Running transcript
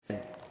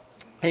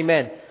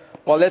Amen.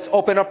 Well, let's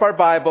open up our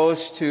Bibles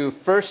to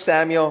 1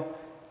 Samuel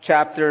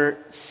chapter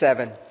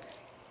 7.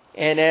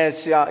 And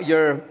as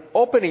you're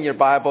opening your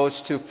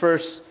Bibles to 1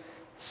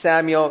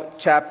 Samuel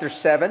chapter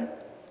 7,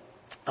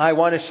 I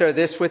want to share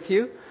this with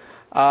you.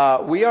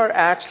 We are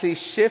actually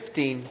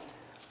shifting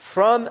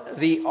from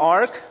the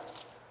Ark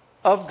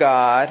of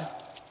God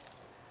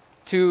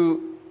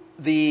to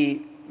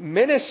the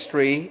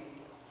ministry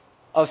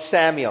of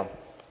Samuel.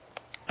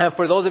 And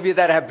for those of you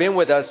that have been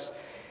with us,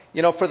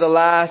 for the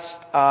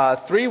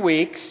last 3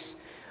 weeks,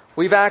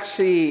 we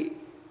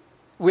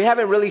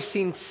haven't really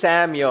seen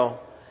Samuel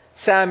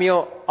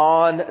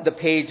on the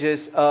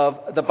pages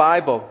of the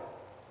Bible.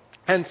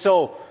 And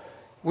so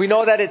we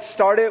know that it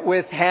started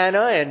with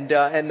Hannah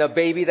and the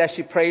baby that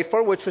she prayed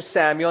for, which was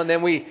Samuel. And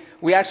then we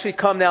actually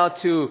come now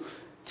to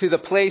the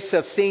place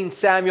of seeing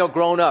Samuel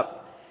grown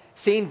up,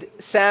 seeing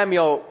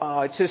Samuel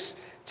just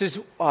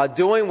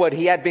doing what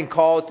he had been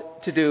called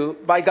to do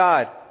by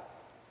God.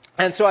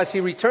 And so as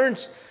he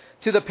returns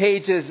to the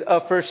pages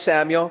of 1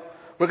 Samuel,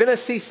 we're going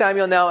to see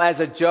Samuel now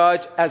as a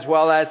judge as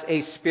well as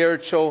a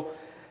spiritual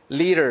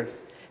leader.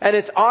 And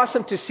it's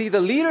awesome to see the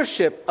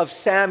leadership of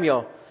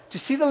Samuel,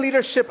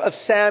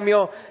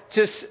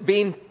 just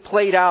being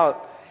played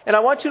out. And I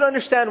want you to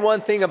understand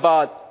one thing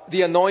about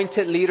the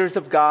anointed leaders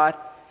of God.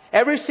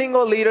 Every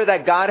single leader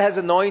that God has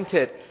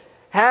anointed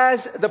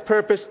has the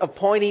purpose of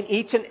pointing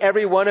each and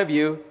every one of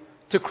you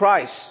to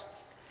Christ.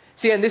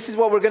 See, and this is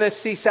what we're going to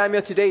see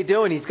Samuel today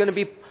doing. He's going to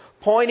be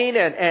pointing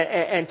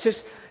and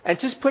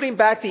just putting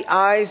back the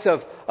eyes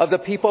of the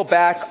people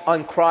back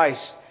on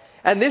Christ.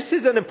 And this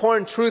is an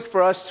important truth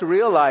for us to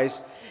realize,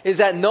 is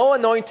that no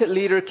anointed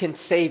leader can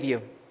save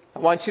you. I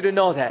want you to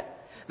know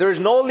that. There is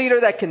no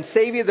leader that can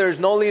save you. There is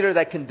no leader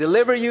that can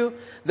deliver you.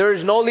 There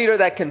is no leader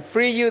that can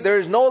free you. There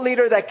is no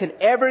leader that can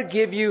ever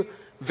give you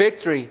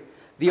victory.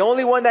 The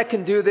only one that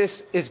can do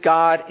this is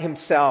God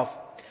Himself.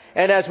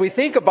 And as we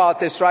think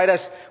about this, right,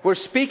 as we're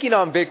speaking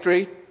on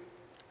victory,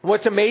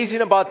 what's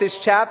amazing about this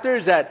chapter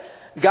is that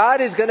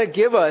God is going to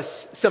give us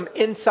some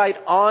insight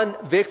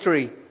on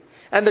victory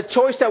and the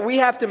choice that we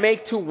have to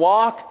make to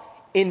walk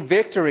in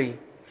victory.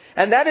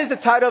 And that is the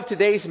title of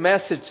today's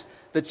message,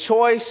 The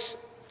Choice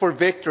for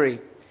Victory.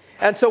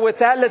 And so with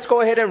that, let's go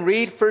ahead and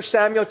read 1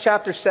 Samuel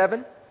chapter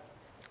 7.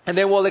 And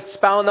then we'll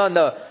expound on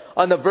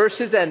the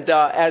verses. And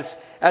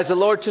as the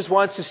Lord just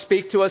wants to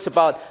speak to us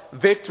about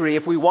victory.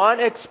 If we want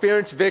to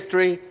experience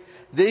victory,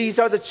 this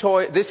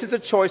is the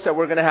choice that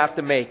we're going to have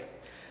to make.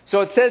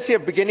 So it says here,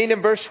 beginning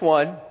in verse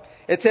 1,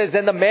 it says,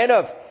 Then the men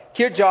of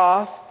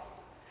Kirjath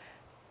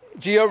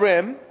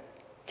Jearim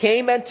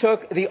came and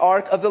took the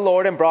ark of the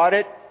Lord and brought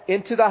it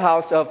into the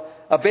house of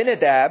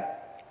Abinadab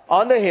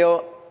on the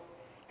hill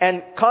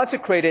and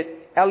consecrated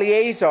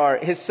Eleazar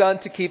his son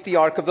to keep the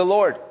ark of the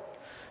Lord.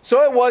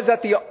 So it was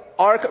that the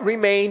ark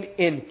remained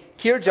in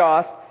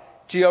Kirjath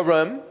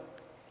Jearim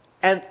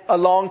and a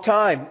long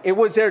time. It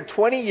was there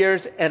 20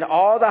 years, and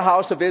all the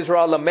house of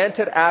Israel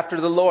lamented after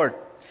the Lord.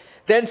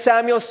 Then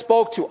Samuel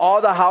spoke to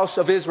all the house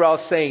of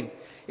Israel, saying,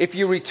 If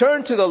you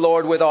return to the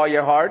Lord with all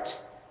your hearts,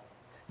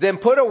 then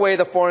put away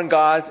the foreign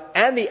gods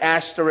and the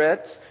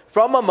Ashtoreths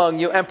from among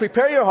you, and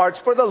prepare your hearts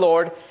for the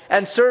Lord,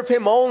 and serve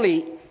Him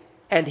only,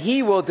 and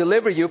He will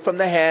deliver you from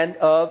the hand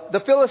of the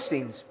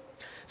Philistines.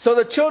 So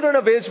the children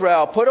of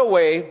Israel put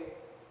away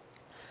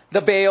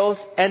the Baals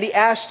and the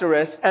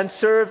Ashtoreths, and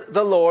served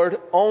the Lord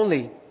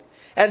only.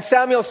 And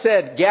Samuel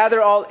said,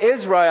 Gather all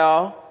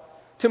Israel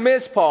to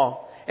Mizpah,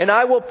 and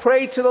I will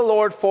pray to the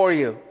Lord for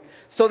you.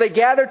 So they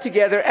gathered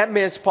together at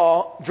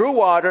Mizpah, drew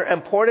water,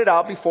 and poured it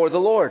out before the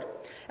Lord.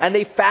 And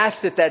they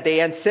fasted that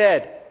day and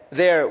said,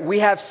 There, we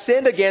have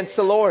sinned against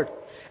the Lord.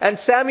 And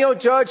Samuel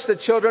judged the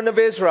children of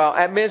Israel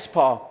at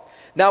Mizpah.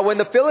 Now when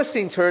the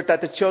Philistines heard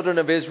that the children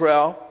of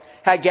Israel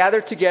had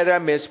gathered together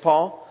at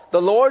Mizpah,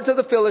 the lords of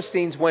the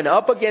Philistines went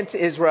up against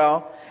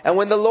Israel. And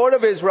when the Lord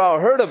of Israel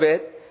heard of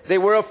it, they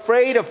were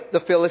afraid of the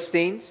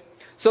Philistines.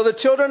 So the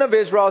children of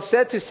Israel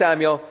said to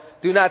Samuel,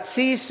 Do not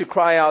cease to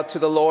cry out to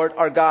the Lord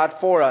our God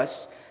for us,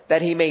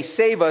 that He may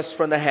save us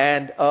from the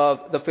hand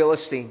of the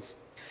Philistines.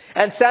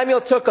 And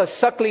Samuel took a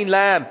suckling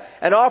lamb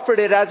and offered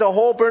it as a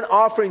whole burnt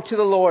offering to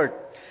the Lord.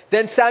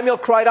 Then Samuel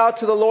cried out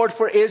to the Lord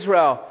for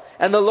Israel,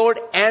 and the Lord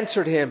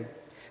answered him.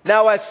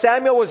 Now as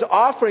Samuel was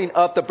offering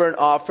up the burnt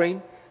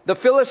offering, the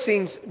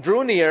Philistines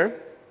drew near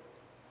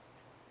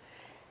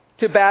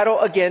to battle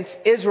against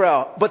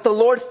Israel. But the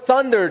Lord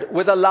thundered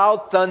with a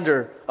loud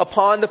thunder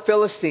upon the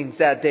Philistines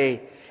that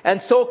day, and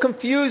so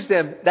confused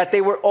them that they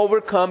were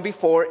overcome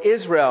before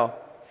Israel.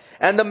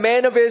 And the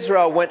men of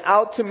Israel went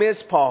out to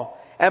Mizpah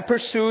and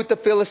pursued the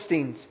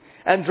Philistines,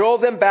 and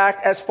drove them back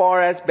as far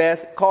as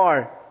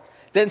Beth-kar.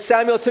 Then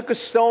Samuel took a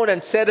stone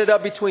and set it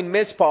up between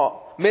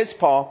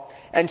Mizpah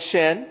and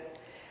Shen,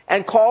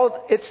 and called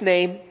its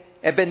name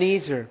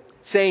Ebenezer,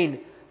 saying,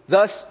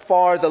 Thus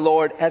far the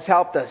Lord has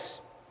helped us.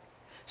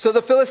 So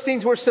the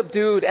Philistines were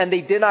subdued, and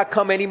they did not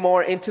come any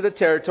more into the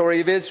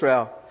territory of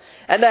Israel.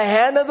 And the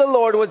hand of the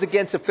Lord was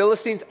against the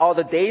Philistines all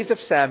the days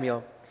of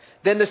Samuel.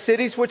 Then the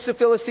cities which the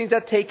Philistines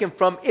had taken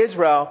from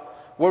Israel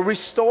were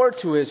restored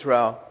to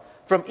Israel.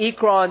 from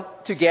Ekron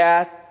to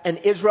Gath, and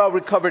Israel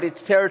recovered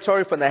its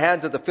territory from the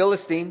hands of the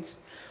Philistines.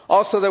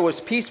 Also there was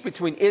peace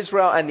between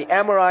Israel and the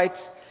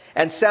Amorites,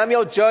 and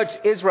Samuel judged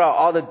Israel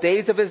all the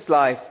days of his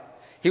life.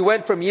 He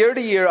went from year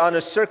to year on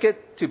a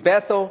circuit to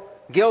Bethel,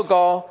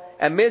 Gilgal,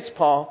 and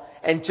Mizpah,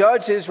 and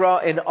judged Israel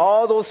in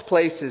all those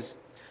places.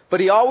 But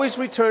he always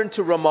returned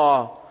to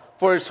Ramah,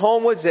 for his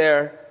home was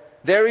there.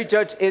 There he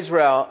judged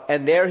Israel,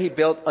 and there he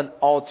built an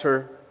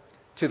altar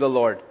to the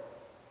Lord.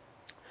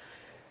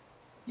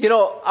 You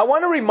know, I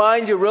want to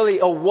remind you really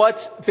of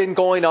what's been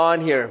going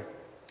on here.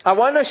 I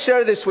want to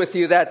share this with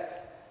you, that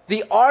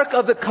the Ark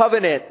of the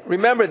Covenant,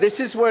 remember, this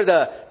is where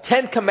the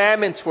 10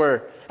 Commandments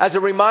were. As a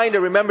reminder,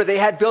 remember, they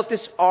had built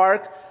this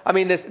Ark,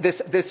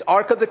 this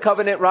Ark of the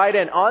Covenant, right?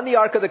 And on the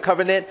Ark of the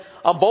Covenant,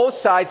 on both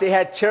sides, they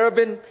had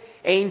cherubim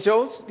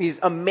angels, these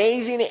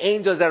amazing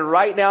angels that are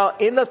right now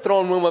in the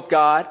throne room of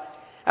God.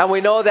 And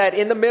we know that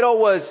in the middle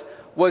was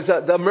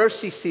the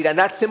mercy seat, and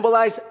that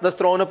symbolized the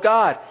throne of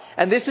God.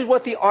 And this is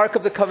what the Ark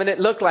of the Covenant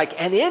looked like.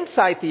 And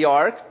inside the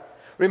Ark,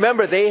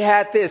 remember, they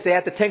had this. They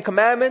had the 10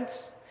 Commandments.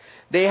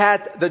 They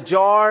had the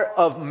jar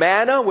of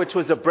manna, which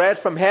was the bread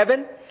from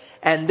heaven.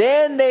 And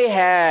then they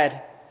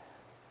had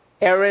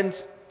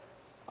Aaron's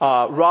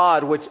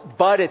rod, which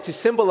budded to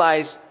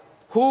symbolize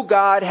who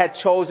God had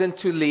chosen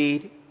to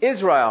lead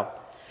Israel.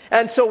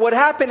 And so what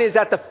happened is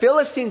that the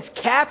Philistines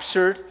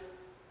captured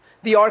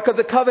the Ark of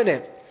the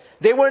Covenant.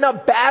 They were in a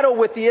battle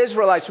with the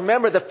Israelites.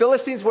 Remember, the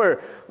Philistines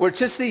were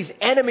just these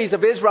enemies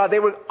of Israel. They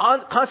were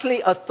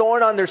constantly a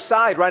thorn on their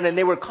side, right? And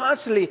they were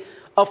constantly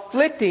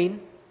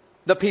afflicting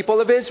the people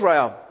of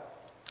Israel.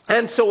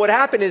 And so what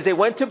happened is they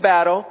went to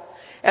battle,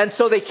 and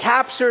so they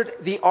captured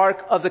the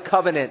Ark of the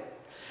Covenant.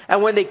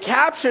 And when they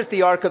captured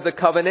the Ark of the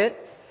Covenant,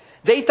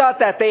 they thought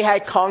that they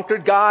had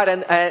conquered God,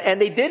 and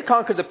they did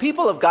conquer the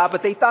people of God,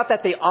 but they thought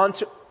that they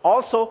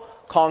also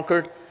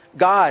conquered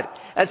God.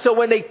 And so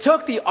when they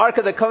took the Ark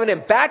of the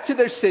Covenant back to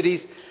their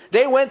cities,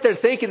 they went there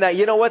thinking that,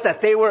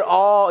 that they were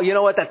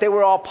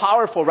all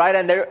powerful, right?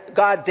 And their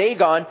god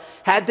Dagon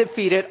had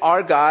defeated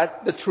our God,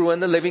 the true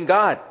and the living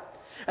God.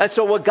 And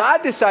so what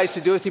God decides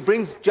to do is he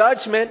brings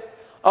judgment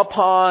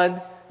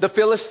upon the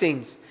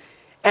Philistines.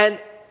 And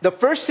the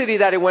first city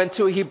that he went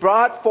to, he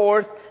brought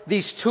forth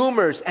these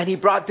tumors, and he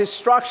brought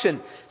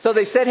destruction. So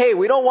they said, hey,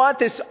 we don't want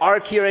this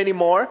ark here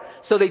anymore.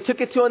 So they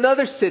took it to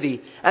another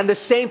city. And the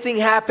same thing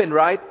happened,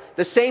 right?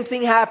 The same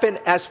thing happened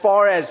as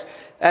far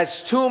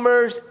as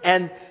tumors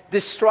and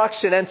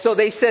destruction. And so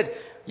they said,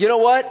 you know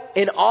what?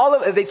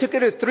 They took it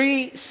to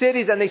 3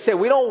 cities, and they said,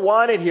 we don't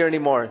want it here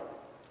anymore.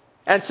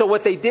 And so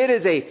what they did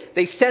is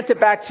they sent it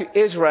back to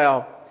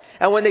Israel.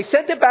 And when they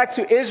sent it back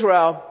to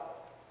Israel,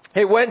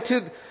 it went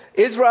to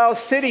Israel's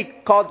city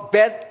called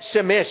Beth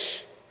Shemesh.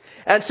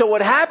 And so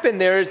what happened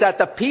there is that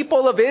the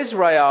people of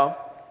Israel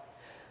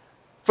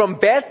from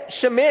Beth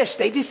Shemesh,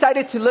 they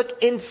decided to look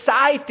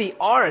inside the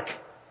ark.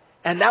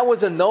 And that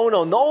was a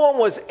no-no. No one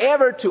was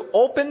ever to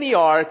open the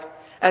ark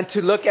and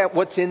to look at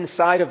what's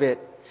inside of it.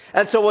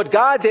 And so what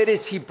God did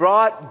is he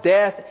brought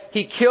death.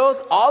 He killed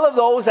all of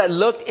those that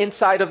looked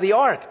inside of the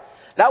ark.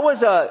 That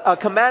was a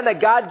command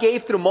that God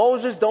gave through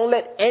Moses. Don't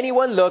let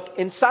anyone look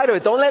inside of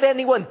it. Don't let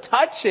anyone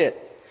touch it.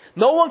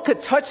 No one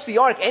could touch the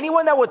ark.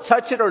 Anyone that would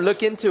touch it or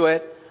look into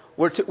it,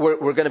 we're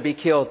going to be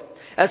killed.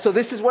 And so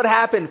this is what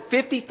happened.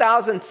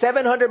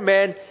 50,700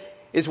 men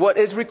is what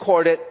is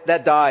recorded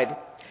that died.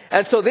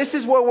 And so this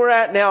is where we're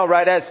at now,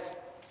 right?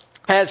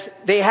 As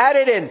they had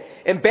it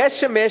in Beth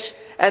Shemesh,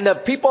 and the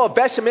people of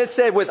Beth Shemesh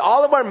said, with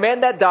all of our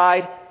men that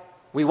died,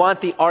 we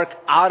want the ark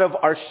out of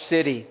our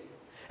city.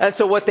 And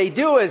so what they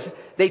do is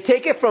they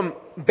take it from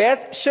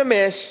Beth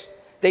Shemesh,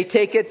 they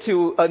take it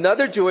to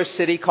another Jewish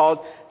city called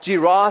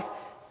Kiriath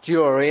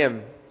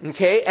Jearim.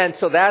 Okay? And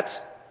so that's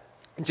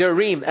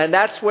Jearim. And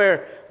that's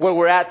where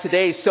we're at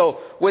today. So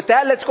with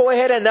that, let's go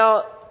ahead and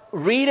now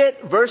read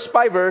it verse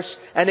by verse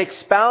and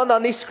expound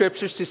on these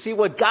scriptures to see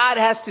what God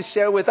has to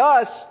share with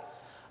us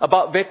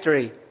about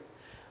victory.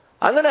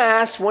 I'm going to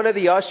ask one of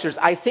the ushers.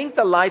 I think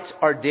the lights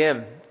are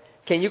dim.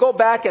 Can you go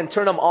back and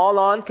turn them all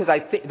on? Because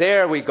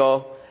there we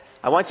go.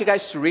 I want you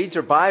guys to read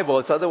your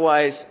Bibles.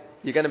 Otherwise,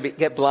 you're going to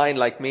get blind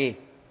like me.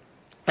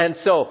 And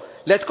so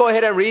let's go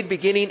ahead and read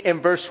beginning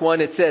in verse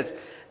 1. It says,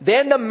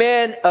 Then the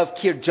men of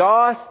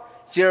Kiriath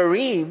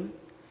Jearim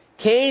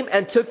came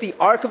and took the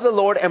ark of the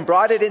Lord and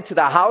brought it into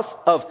the house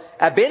of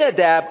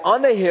Abinadab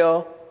on the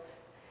hill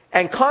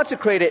and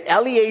consecrated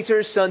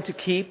Eleazar's son to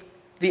keep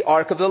the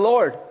ark of the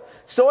Lord.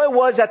 So it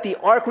was that the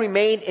ark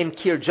remained in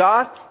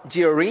Kiriath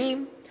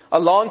Jearim a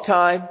long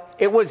time.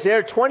 It was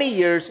there 20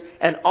 years,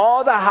 and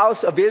all the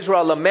house of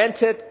Israel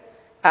lamented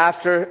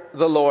after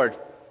the Lord.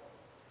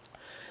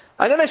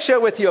 I'm going to share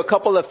with you a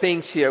couple of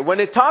things here. When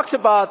it talks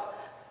about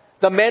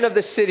the men of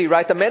the city,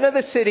 right? The men of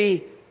the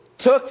city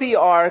took the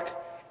ark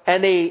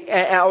and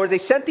they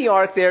sent the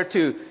ark there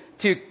to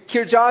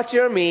Kiriath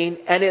Jearim,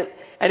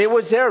 and it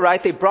was there,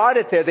 right? They brought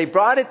it there. They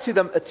brought it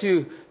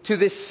to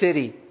this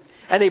city,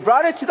 and they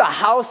brought it to the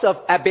house of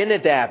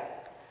Abinadab.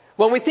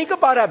 When we think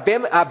about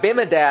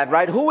Abinadab,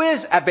 right? Who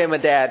is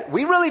Abinadab?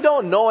 We really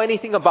don't know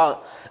anything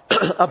about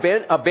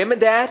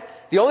Abinadab.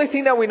 The only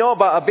thing that we know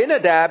about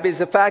Abinadab is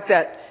the fact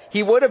that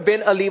he would have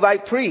been a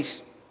Levite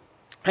priest.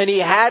 And he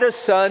had a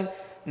son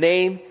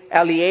named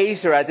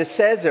Eleazar, as it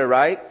says there,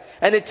 right?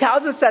 And it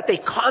tells us that they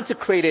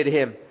consecrated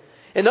him.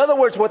 In other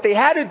words, what they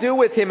had to do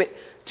with him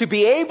to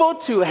be able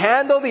to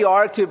handle the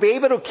ark, to be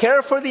able to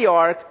care for the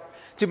ark,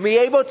 to be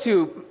able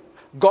to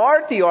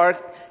guard the ark,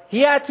 he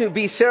had to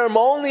be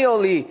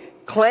ceremonially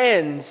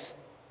cleansed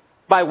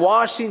by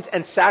washings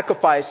and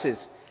sacrifices.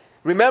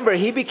 Remember,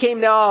 he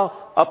became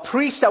now a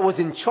priest that was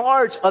in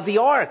charge of the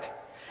ark.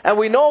 And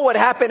we know what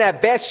happened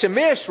at Beth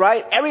Shemesh,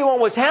 right? Everyone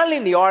was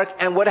handling the ark,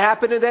 and what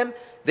happened to them?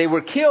 They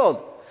were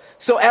killed.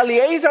 So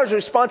Eleazar's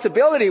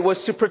responsibility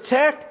was to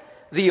protect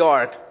the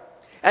ark.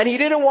 And he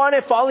didn't want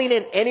it falling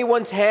in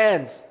anyone's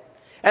hands.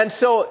 And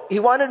so he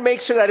wanted to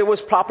make sure that it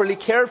was properly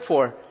cared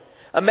for.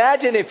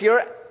 Imagine if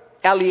you're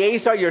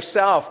Eleazar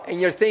yourself and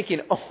you're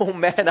thinking, oh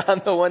man,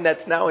 I'm the one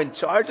that's now in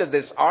charge of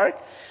this ark.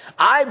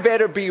 I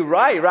better be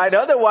right?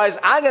 Otherwise,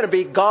 I'm going to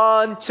be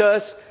gone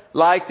just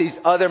like these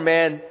other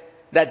men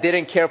that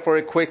didn't care for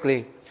it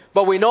quickly.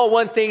 But we know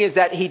one thing is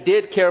that he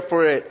did care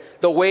for it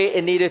the way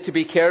it needed to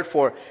be cared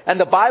for. And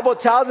the Bible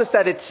tells us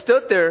that it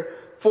stood there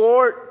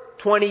for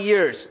 20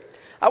 years.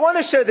 I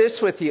want to share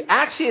this with you.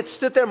 Actually, it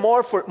stood there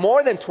for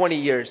more than 20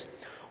 years.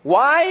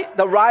 Why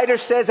the writer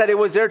says that it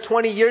was there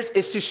 20 years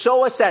is to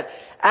show us that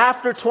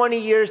after 20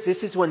 years,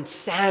 this is when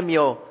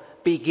Samuel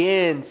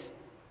begins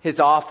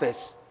his office,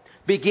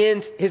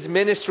 begins his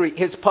ministry,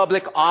 his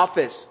public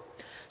office.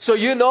 So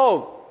you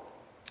know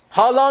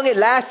how long it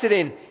lasted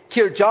in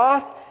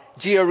Kirjath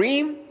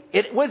Jearim.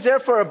 It was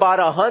there for about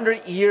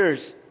 100 years.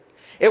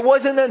 It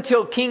wasn't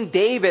until King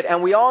David,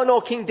 and we all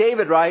know King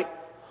David, right?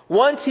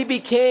 Once he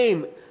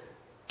became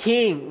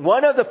king,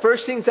 one of the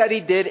first things that he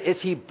did is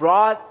he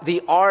brought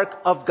the ark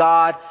of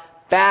God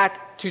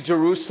back to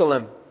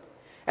Jerusalem.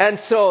 And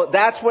so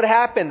that's what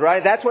happened,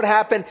 right? That's what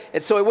happened.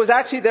 And so it was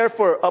actually there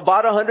for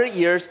about 100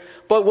 years.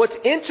 But what's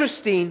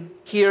interesting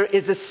here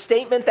is a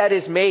statement that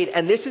is made.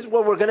 And this is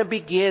where we're going to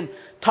begin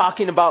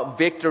talking about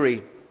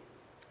victory.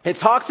 It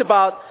talks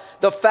about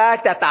the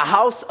fact that the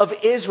house of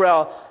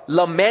Israel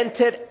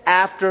lamented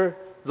after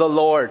the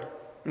Lord.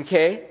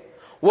 Okay?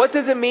 What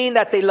does it mean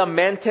that they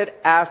lamented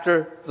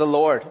after the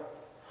Lord?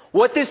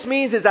 What this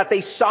means is that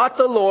they sought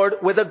the Lord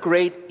with a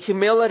great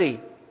humility.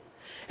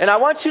 And I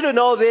want you to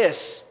know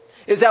this,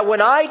 is that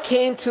when I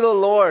came to the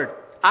Lord,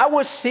 I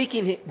was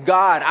seeking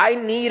God. I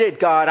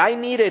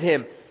needed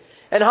Him.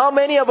 And how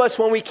many of us,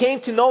 when we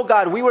came to know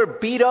God, we were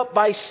beat up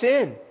by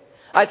sin?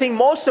 I think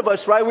most of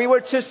us, right? We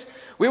were just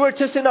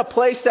in a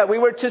place that we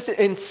were just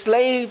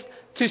enslaved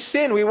to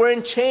sin. We were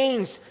in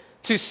chains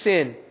to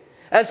sin.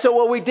 And so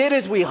what we did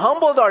is we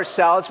humbled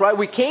ourselves, right?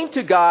 We came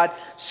to God,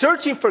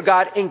 searching for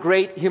God in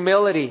great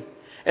humility.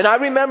 And I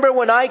remember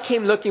when I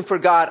came looking for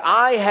God,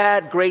 I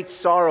had great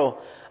sorrow.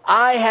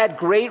 I had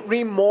great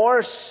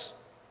remorse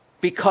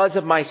because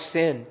of my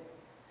sin.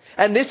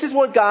 And this is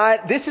what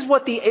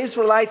the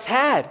Israelites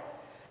had.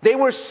 They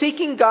were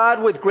seeking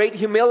God with great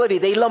humility.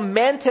 They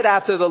lamented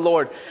after the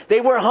Lord.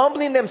 They were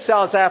humbling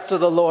themselves after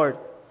the Lord.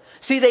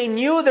 See, they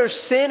knew their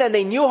sin and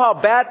they knew how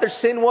bad their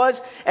sin was,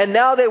 and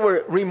now they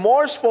were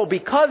remorseful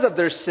because of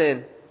their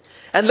sin.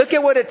 And look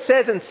at what it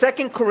says in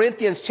 2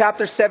 Corinthians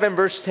chapter 7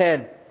 verse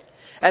 10.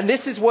 And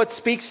this is what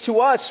speaks to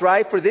us,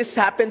 right? For this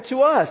happened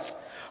to us.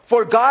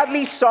 For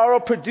godly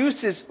sorrow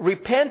produces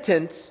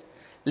repentance,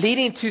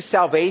 leading to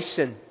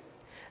salvation,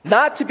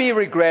 not to be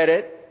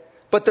regretted,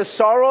 but the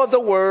sorrow of the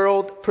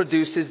world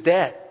produces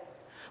death.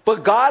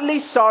 But godly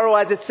sorrow,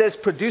 as it says,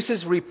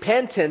 produces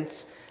repentance,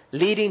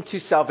 leading to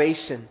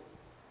salvation.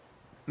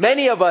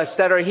 Many of us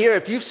that are here,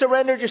 if you've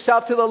surrendered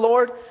yourself to the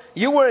Lord,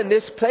 you were in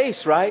this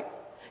place, right?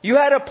 You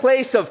had a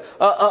place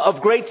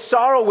of great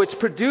sorrow which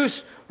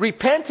produced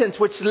repentance,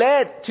 which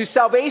led to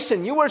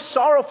salvation. You were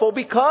sorrowful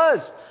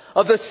because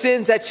of the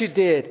sins that you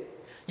did.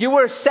 You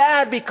were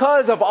sad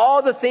because of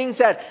all the things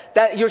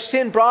that your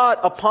sin brought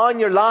upon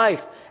your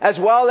life, as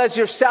well as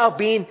yourself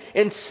being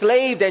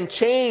enslaved and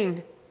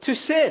chained to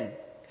sin.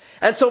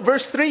 And so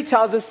verse 3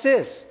 tells us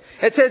this.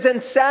 It says,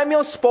 and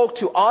Samuel spoke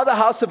to all the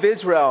house of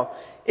Israel,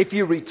 if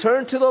you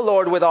return to the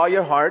Lord with all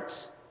your hearts,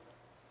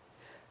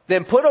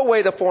 then put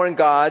away the foreign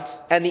gods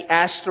and the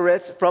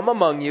Ashtoreths from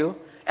among you,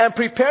 and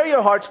prepare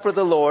your hearts for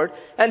the Lord,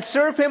 and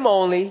serve Him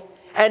only,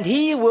 and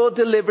He will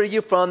deliver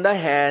you from the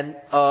hand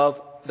of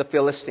the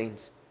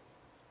Philistines.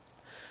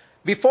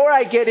 Before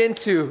I get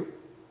into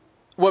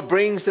what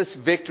brings us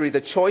victory,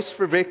 the choice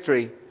for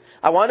victory,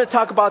 I want to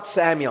talk about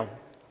Samuel.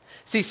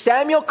 See,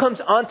 Samuel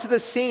comes onto the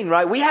scene,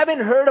 right? We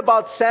haven't heard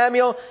about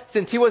Samuel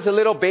since he was a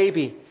little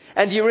baby.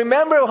 And you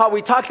remember how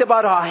we talked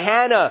about how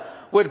Hannah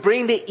would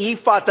bring the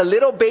ephod, the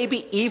little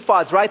baby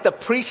ephods, right? The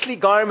priestly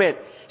garment.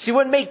 She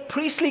would make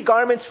priestly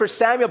garments for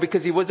Samuel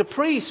because he was a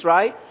priest,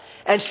 right?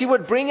 And she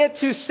would bring it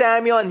to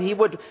Samuel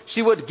and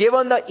she would give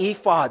him the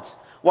ephods.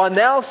 While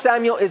now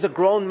Samuel is a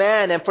grown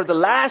man, and for the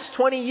last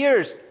 20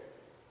 years,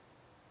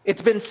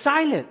 it's been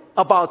silent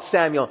about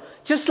Samuel.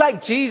 Just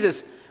like Jesus.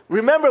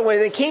 Remember when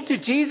it came to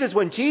Jesus,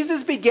 when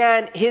Jesus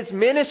began His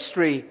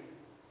ministry,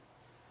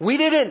 We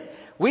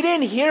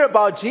didn't hear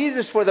about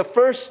Jesus for the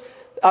first,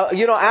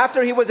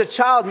 after he was a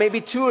child,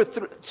 maybe 2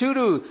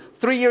 to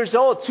 3 years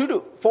old, 2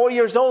 to 4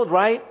 years old,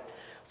 right?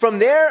 From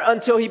there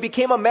until he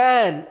became a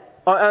man,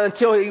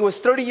 until he was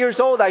 30 years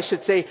old, I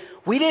should say,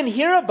 we didn't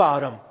hear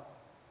about him.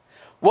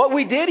 What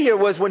we did hear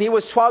was when he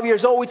was 12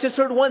 years old, we just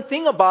heard one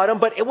thing about him,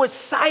 but it was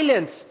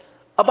silence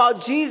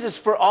about Jesus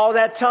for all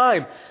that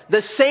time.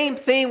 The same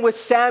thing with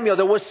Samuel.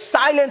 There was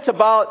silence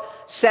about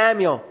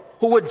Samuel,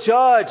 who would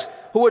judge,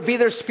 who would be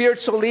their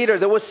spiritual leader.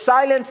 There was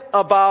silence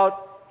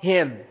about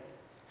him.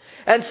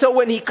 And so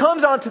when he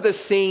comes onto the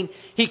scene,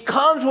 he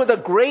comes with a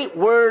great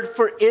word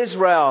for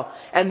Israel.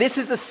 And this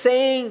is the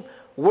same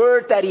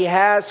word that he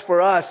has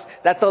for us,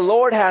 that the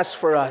Lord has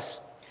for us.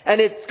 And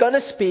it's going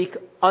to speak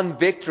on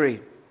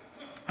victory.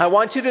 I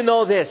want you to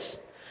know this.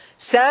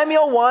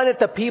 Samuel wanted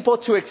the people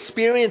to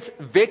experience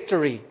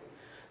victory,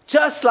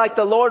 just like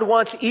the Lord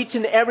wants each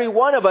and every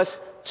one of us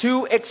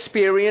to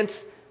experience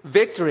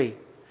victory.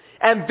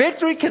 And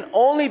victory can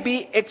only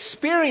be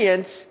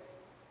experienced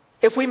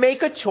if we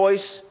make a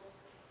choice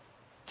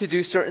to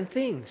do certain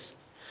things.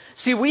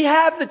 See, we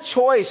have the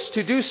choice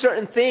to do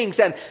certain things,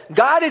 and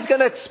God is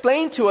going to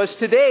explain to us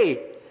today,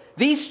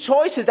 these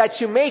choices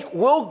that you make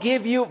will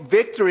give you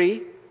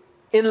victory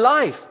in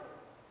life.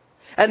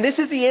 And this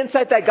is the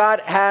insight that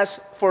God has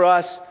for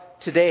us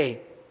today.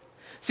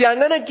 See, I'm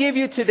going to give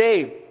you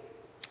today,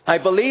 I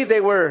believe they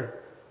were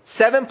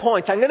 7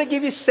 points. I'm going to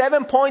give you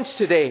 7 points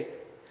today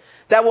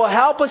that will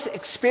help us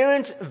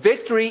experience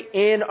victory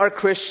in our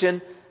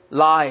Christian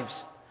lives.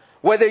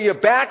 Whether you're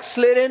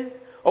backslidden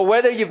or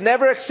whether you've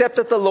never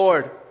accepted the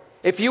Lord,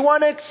 if you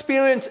want to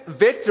experience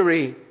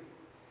victory,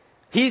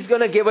 He's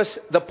going to give us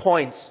the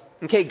points.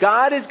 Okay,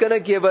 God is going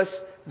to give us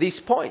these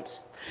points.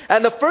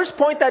 And the first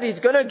point that He's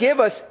going to give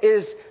us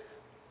is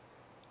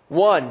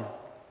 1.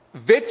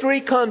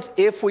 Victory comes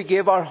if we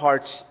give our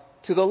hearts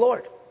to the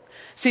Lord.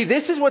 See,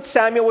 this is what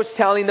Samuel was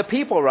telling the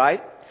people,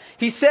 right?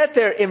 He said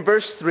there in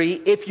verse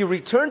 3, if you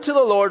return to the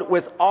Lord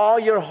with all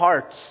your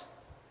hearts.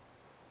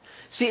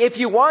 See, if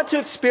you want to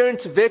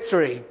experience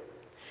victory,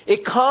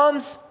 it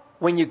comes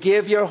when you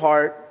give your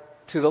heart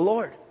to the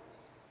Lord.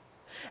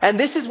 And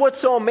this is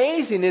what's so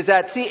amazing is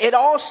that, see, it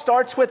all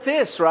starts with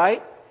this,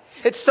 right?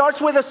 It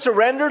starts with a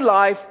surrendered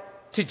life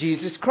to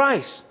Jesus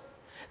Christ.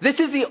 This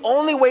is the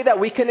only way that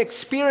we can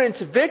experience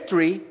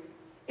victory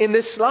in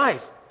this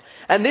life.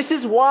 And this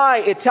is why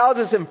it tells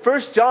us in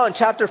 1 John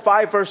chapter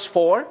 5 verse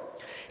 4,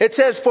 it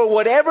says, for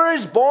whatever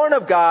is born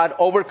of God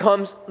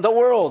overcomes the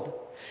world.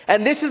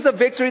 And this is the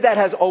victory that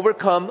has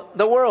overcome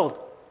the world,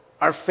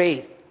 our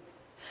faith.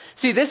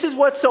 See, this is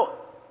what's so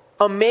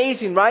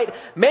amazing, right?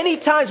 Many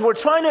times we're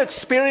trying to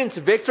experience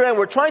victory and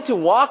we're trying to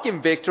walk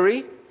in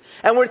victory.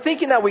 And we're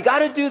thinking that we got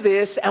to do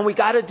this and we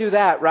got to do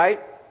that, right?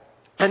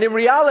 And in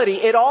reality,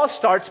 it all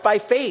starts by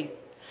faith.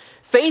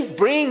 Faith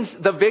brings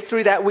the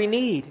victory that we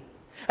need.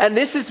 And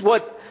this is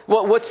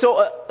what's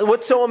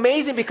so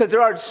amazing, because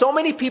there are so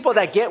many people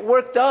that get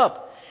worked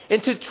up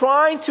into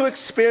trying to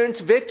experience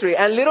victory.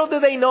 And little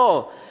do they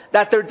know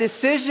that their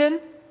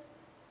decision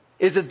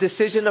is a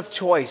decision of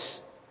choice.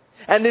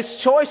 And this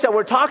choice that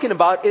we're talking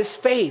about is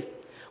faith.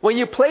 When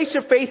you place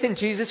your faith in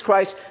Jesus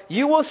Christ,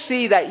 you will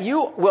see that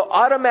you will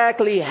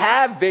automatically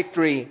have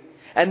victory.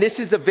 And this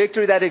is the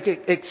victory that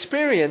it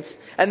experience.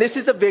 And this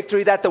is the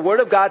victory that the Word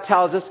of God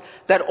tells us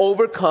that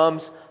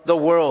overcomes the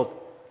world.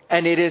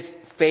 And it is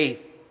faith.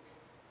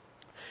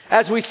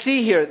 As we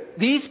see here,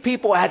 these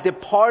people had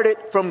departed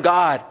from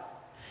God.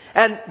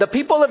 And the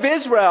people of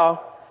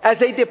Israel, as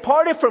they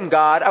departed from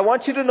God, I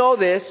want you to know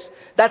this,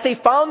 that they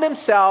found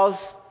themselves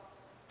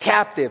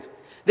captive.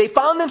 They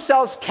found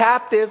themselves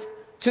captive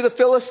to the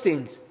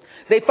Philistines.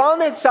 They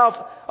found themselves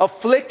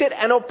afflicted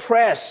and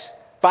oppressed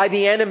by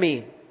the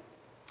enemy.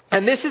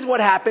 And this is what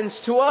happens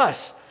to us.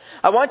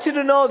 I want you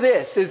to know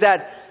this, is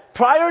that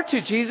prior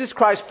to Jesus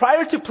Christ,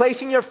 prior to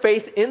placing your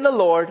faith in the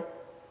Lord,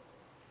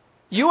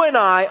 you and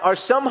I are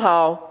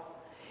somehow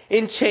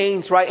in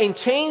chains, right? In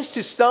chains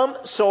to some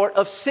sort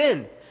of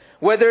sin.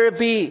 Whether it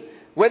be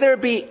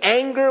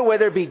anger,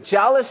 whether it be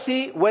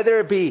jealousy, whether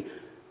it be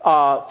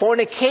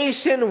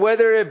fornication,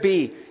 whether it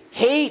be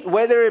hate,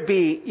 whether it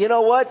be,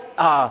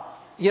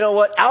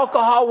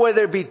 alcohol,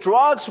 whether it be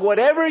drugs,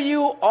 whatever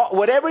you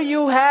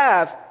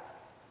have,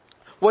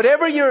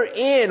 whatever you're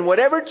in,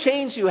 whatever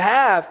chains you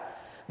have,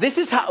 this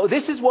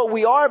is what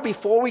we are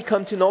before we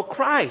come to know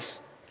Christ.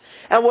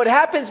 And what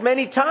happens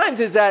many times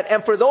is that,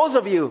 and for those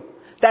of you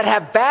that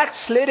have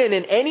backslidden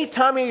in any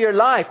time of your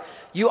life,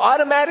 you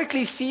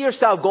automatically see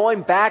yourself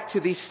going back to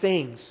these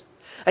things.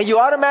 And you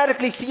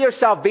automatically see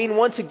yourself being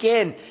once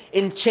again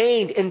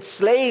enchained,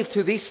 enslaved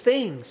to these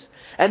things.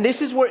 And this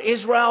is where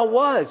Israel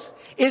was.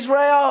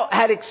 Israel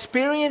had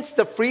experienced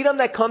the freedom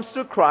that comes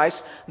through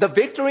Christ, the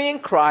victory in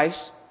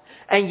Christ,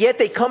 and yet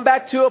they come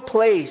back to a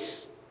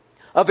place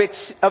of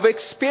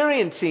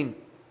experiencing,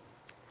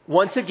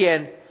 once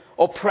again,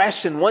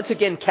 oppression, once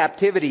again,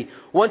 captivity,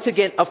 once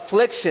again,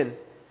 affliction.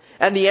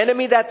 And the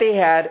enemy that they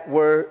had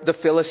were the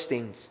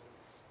Philistines.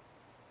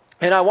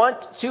 And I want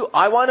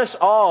us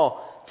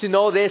all to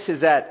know this,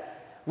 is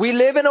that We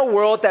live in a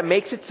world that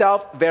makes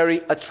itself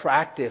very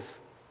attractive.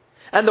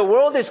 And the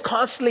world is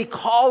constantly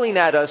calling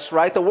at us,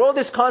 right? The world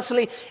is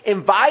constantly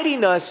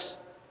inviting us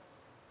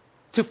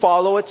to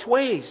follow its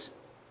ways.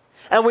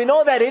 And we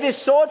know that it is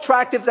so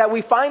attractive that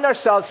we find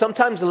ourselves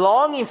sometimes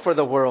longing for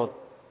the world.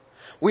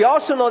 We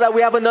also know that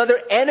we have another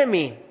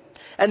enemy.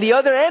 And the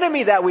other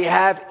enemy that we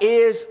have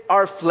is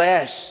our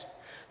flesh.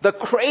 The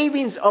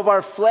cravings of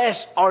our flesh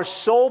are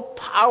so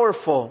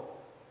powerful.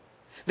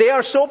 They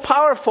are so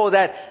powerful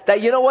that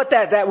you know what,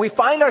 that we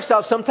find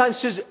ourselves sometimes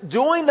just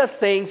doing the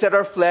things that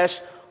our flesh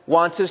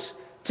wants us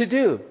to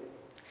do.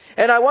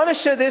 And I want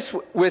to share this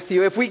with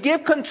you. If we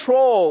give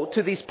control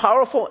to these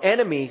powerful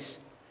enemies,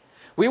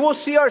 we will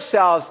see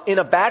ourselves in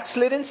a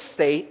backslidden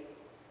state,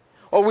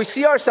 or we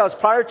see ourselves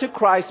prior to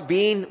Christ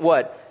being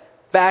what?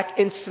 Back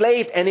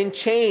enslaved and in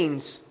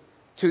chains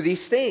to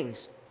these things.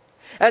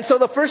 And so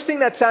the first thing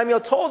that Samuel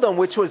told them,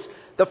 which was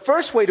the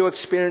first way to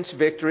experience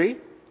victory,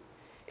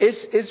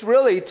 is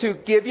really to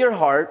give your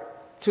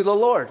heart to the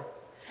Lord.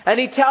 And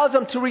he tells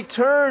them to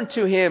return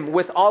to Him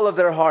with all of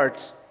their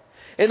hearts.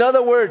 In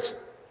other words,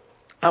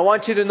 I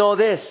want you to know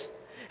this.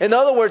 In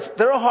other words,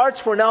 their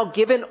hearts were now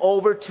given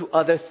over to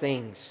other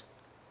things.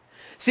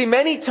 See,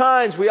 many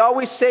times we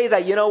always say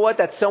that, you know what,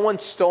 that someone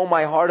stole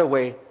my heart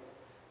away.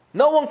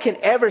 No one can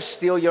ever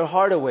steal your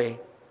heart away.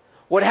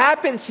 What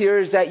happens here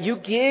is that you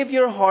give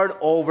your heart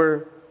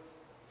over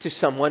to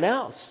someone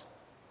else.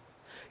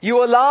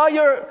 You allow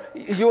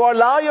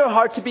your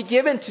heart to be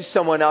given to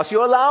someone else.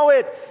 You allow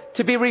it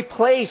to be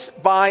replaced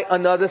by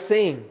another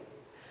thing.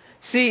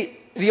 See,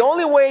 the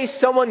only way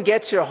someone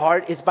gets your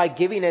heart is by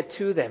giving it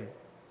to them.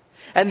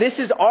 And this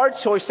is our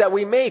choice that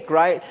we make,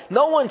 right?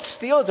 No one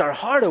steals our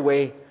heart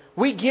away.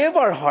 We give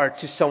our heart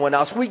to someone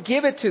else. We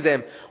give it to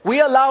them. We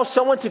allow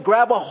someone to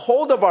grab a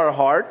hold of our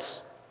hearts,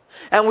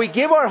 and we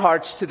give our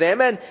hearts to them.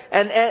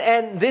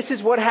 And this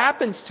is what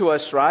happens to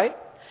us, right?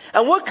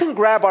 And what can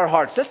grab our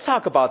hearts? Let's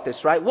talk about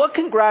this, right? What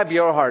can grab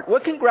your heart?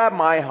 What can grab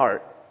my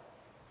heart?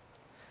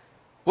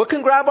 What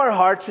can grab our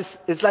hearts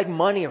is like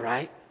money,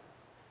 right?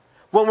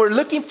 When we're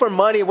looking for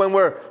money, when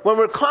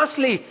we're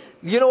constantly,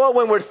 you know what,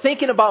 when we're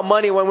thinking about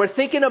money, when we're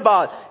thinking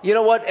about, you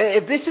know what,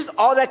 if this is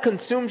all that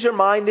consumes your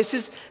mind, this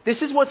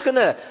is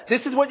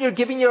what you're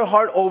giving your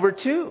heart over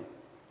to.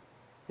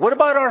 What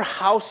about our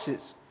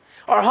houses?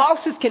 Our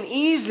houses can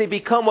easily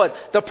become what?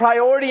 The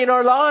priority in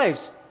our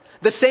lives.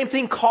 The same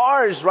thing,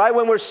 cars, right?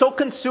 When we're so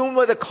consumed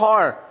with a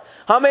car.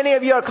 How many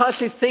of you are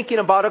constantly thinking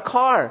about a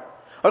car?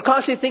 Or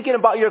constantly thinking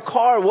about your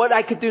car, what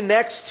I could do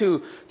next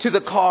to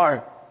the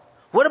car?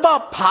 What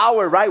about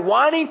power, right?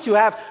 Wanting to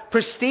have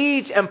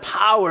prestige and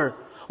power.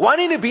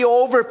 Wanting to be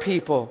over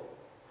people.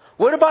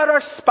 What about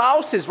our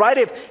spouses,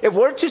 right? If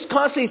we're just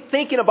constantly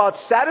thinking about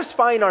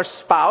satisfying our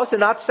spouse and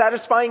not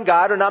satisfying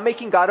God or not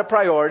making God a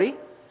priority,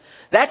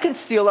 that can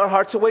steal our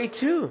hearts away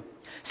too.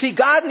 See,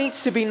 God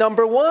needs to be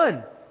number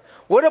one.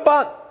 What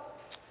about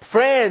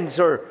friends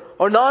or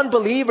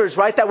non-believers,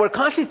 right, that we're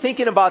constantly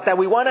thinking about, that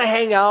we want to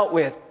hang out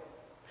with?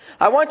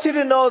 I want you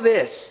to know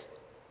this.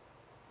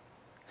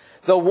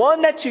 The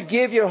one that you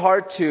give your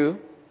heart to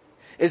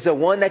is the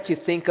one that you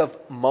think of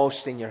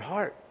most in your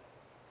heart.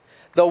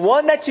 The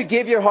one that you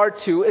give your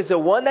heart to is the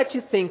one that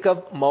you think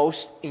of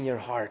most in your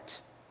heart.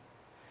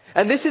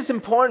 And this is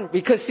important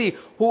because, see,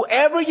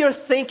 whoever you're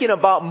thinking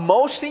about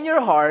most in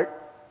your heart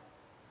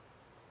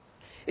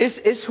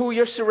is who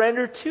you're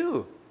surrendered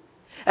to.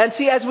 And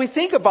see, as we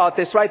think about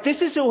this, right, this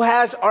is who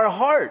has our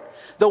heart.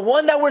 The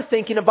one that we're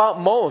thinking about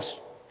most.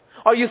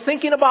 Are you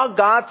thinking about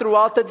God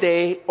throughout the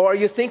day, or are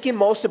you thinking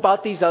most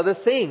about these other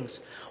things?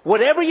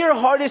 Whatever your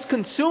heart is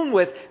consumed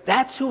with,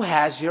 that's who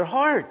has your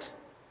heart.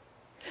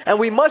 And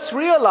we must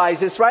realize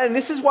this, right? And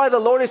this is why the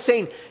Lord is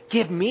saying,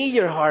 give me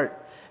your heart.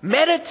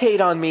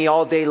 Meditate on me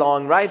all day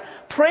long, right?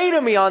 Pray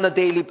to me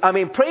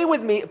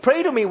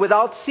pray to me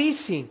without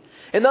ceasing.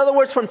 In other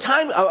words,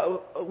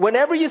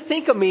 whenever you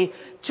think of me,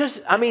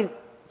 just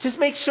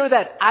make sure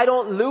that I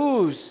don't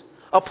lose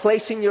a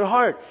place in your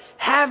heart.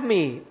 Have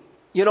me,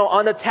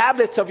 on the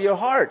tablets of your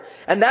heart.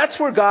 And that's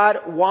where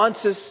God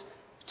wants us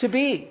to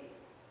be.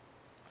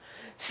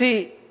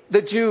 See,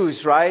 the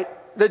Jews, right?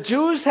 The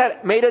Jews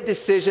had made a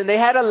decision. They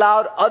had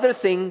allowed other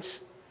things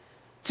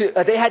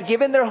they had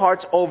given their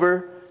hearts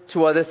over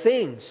to other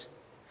things.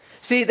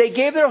 See, they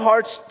gave their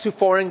hearts to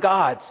foreign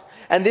gods.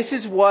 And this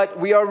is what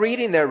we are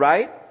reading there,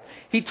 right?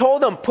 He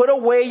told them, put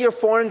away your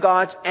foreign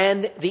gods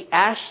and the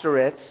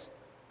Ashtoreths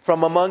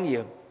from among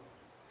you.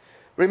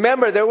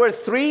 Remember, there were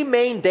three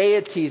main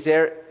deities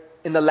there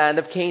in the land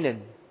of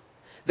Canaan.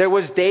 There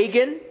was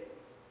Dagon,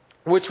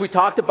 which we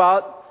talked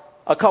about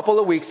a couple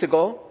of weeks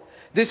ago.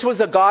 This was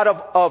the god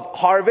of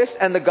harvest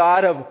and the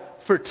god of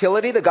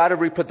fertility, the god of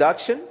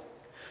reproduction.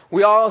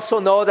 We also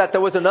know that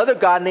there was another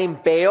god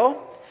named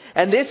Baal.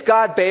 And this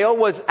god Baal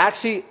was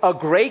actually a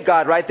great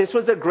god, right? This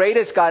was the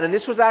greatest god. And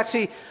this was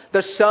actually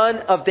the son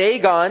of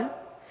Dagon.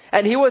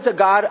 And he was a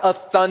god of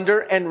thunder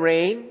and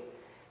rain.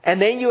 And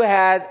then you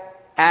had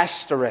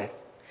Ashtoreth.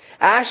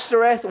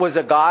 Ashtoreth was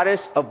a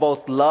goddess of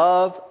both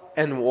love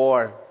and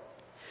war.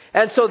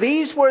 And so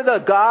these were the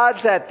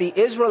gods that the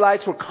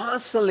Israelites were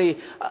constantly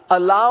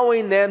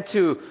allowing them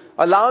to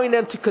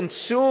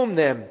consume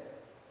them.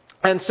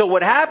 And so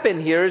what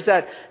happened here is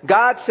that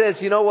God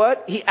says, you know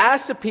what? He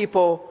asked the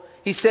people,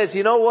 He says,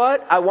 you know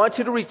what? I want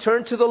you to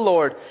return to the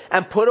Lord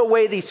and put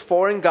away these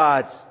foreign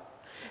gods.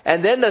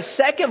 And then the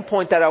second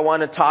point that I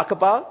want to talk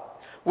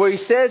about, where He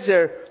says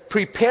there,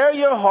 prepare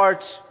your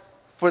hearts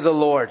for the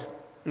Lord.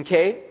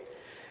 Okay?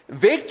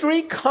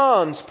 Victory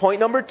comes, point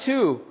number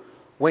 2,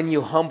 when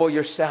you humble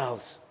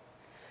yourselves.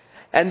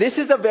 And this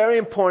is a very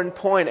important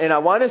point, and I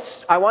want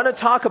to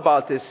talk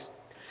about this.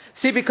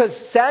 See, because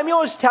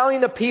Samuel is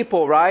telling the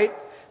people, right,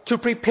 to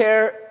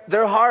prepare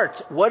their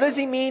hearts. What does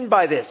he mean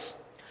by this?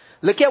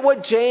 Look at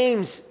what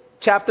James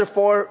chapter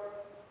 4,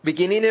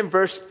 beginning in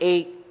verse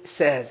 8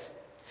 says.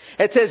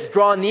 It says,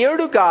 draw near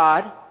to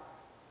God,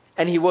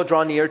 and He will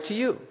draw near to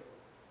you.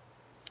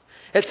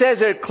 It says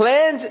there,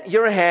 cleanse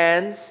your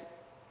hands,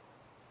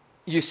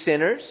 you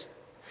sinners,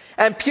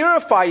 and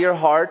purify your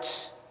hearts,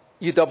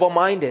 you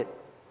double-minded.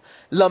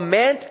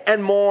 Lament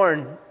and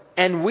mourn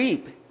and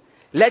weep.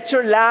 Let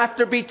your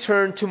laughter be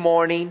turned to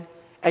mourning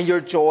and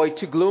your joy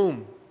to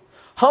gloom.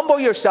 Humble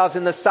yourselves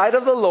in the sight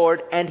of the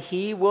Lord, and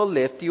He will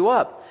lift you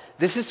up.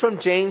 This is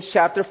from James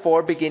chapter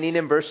 4, beginning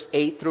in verse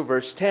 8 through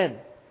verse 10.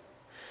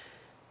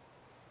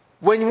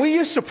 When we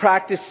used to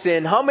practice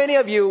sin, how many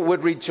of you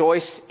would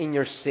rejoice in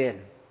your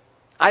sin?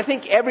 I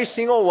think every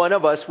single one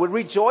of us would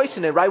rejoice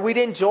in it, right? We'd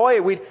enjoy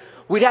it.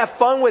 We'd have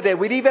fun with it.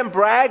 We'd even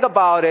brag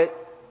about it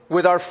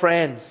with our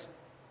friends.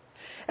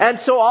 And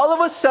so all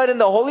of a sudden,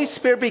 the Holy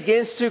Spirit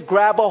begins to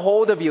grab a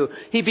hold of you.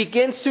 He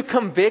begins to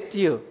convict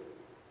you.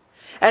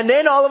 And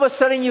then all of a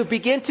sudden, you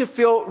begin to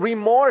feel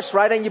remorse,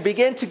 right? And you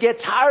begin to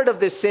get tired of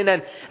this sin.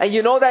 And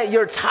you know that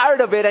you're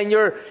tired of it and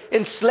you're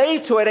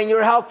enslaved to it and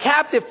you're held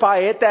captive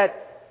by it, that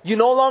you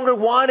no longer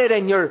want it,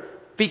 and you're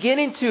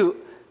beginning to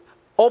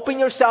open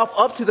yourself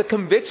up to the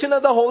conviction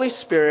of the Holy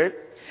Spirit.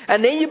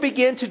 And then you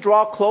begin to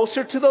draw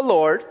closer to the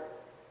Lord.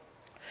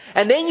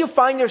 And then you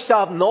find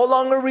yourself no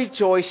longer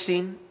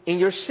rejoicing in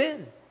your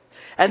sin.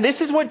 And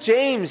this is what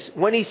James,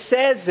 when he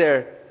says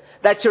there,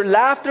 that your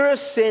laughter of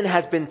sin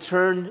has been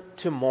turned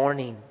to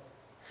mourning.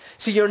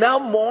 So you're now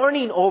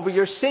mourning over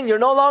your sin. You're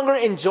no longer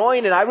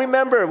enjoying it. I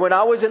remember when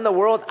I was in the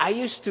world, I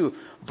used to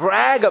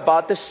brag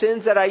about the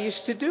sins that I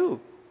used to do.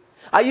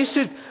 I used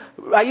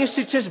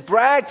to just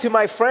brag to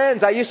my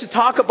friends. I used to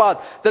talk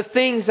about the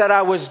things that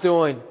I was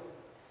doing.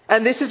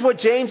 And this is what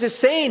James is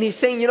saying. He's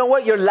saying, you know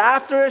what? Your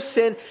laughter of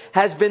sin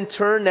has been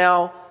turned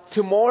now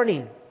to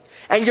mourning.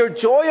 And your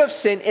joy of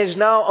sin is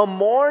now a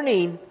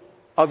mourning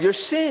of your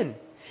sin.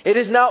 It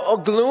is now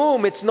a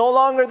gloom. It's no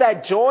longer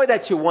that joy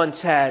that you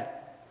once had.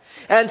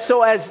 And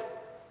so as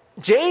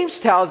James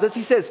tells us,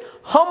 he says,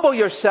 humble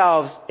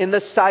yourselves in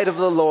the sight of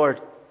the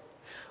Lord.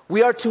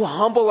 We are to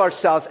humble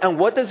ourselves. And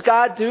what does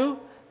God do?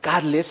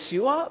 God lifts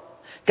you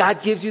up.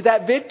 God gives you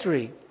that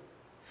victory.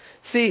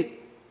 See,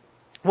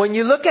 when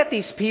you look at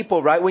these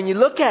people, right? When you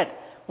look at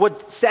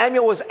what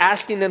Samuel was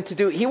asking them to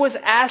do, he was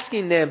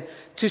asking them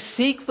to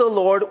seek the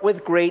Lord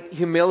with great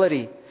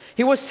humility.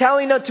 He was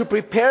telling them to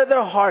prepare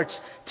their hearts,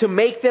 to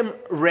make them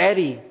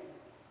ready.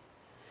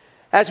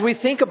 As we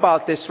think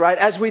about this, right?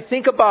 As we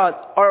think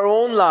about our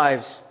own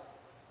lives,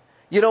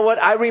 you know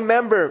what? I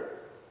remember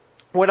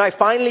when I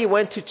finally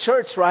went to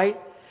church, right?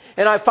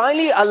 And I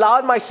finally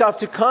allowed myself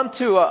to come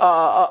to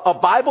a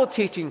Bible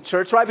teaching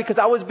church, right? Because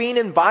I was being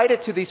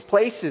invited to these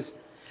places.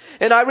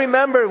 And I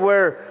remember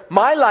where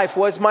my life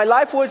was. My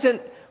life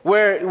wasn't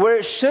where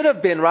it should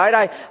have been,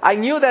 right? I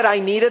knew that I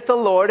needed the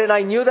Lord, and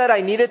I knew that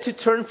I needed to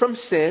turn from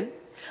sin.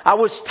 I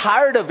was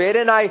tired of it,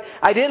 and I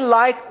didn't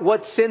like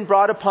what sin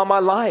brought upon my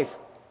life.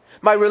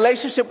 My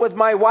relationship with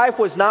my wife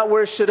was not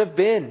where it should have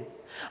been.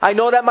 I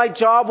know that my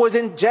job was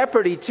in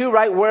jeopardy too,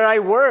 right? Where I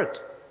worked.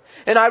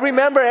 And I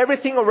remember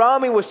everything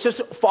around me was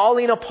just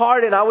falling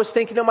apart, and I was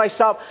thinking to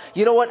myself,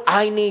 you know what?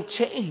 I need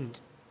change.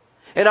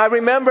 And I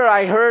remember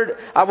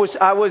I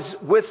was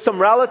with some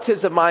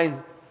relatives of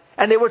mine,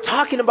 and they were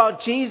talking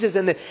about Jesus,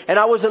 and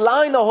I was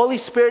allowing the Holy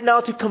Spirit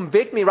now to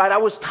convict me, right? I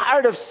was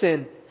tired of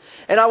sin,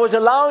 and I was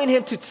allowing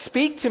Him to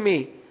speak to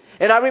me.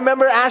 And I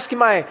remember asking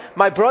my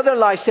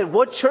brother-in-law, I said,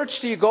 what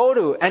church do you go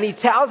to? And he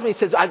tells me, he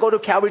says, I go to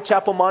Calvary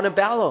Chapel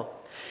Montebello.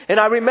 And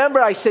I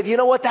remember I said, you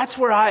know what, that's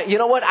where I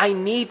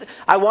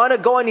want to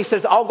go. And he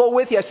says, I'll go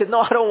with you. I said,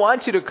 no, I don't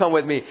want you to come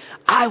with me.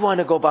 I want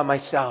to go by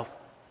myself.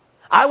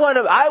 I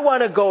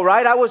want to go,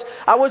 right? I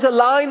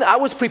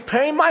was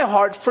preparing my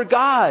heart for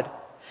God.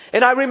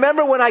 And I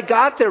remember when I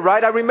got there,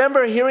 right? I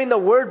remember hearing the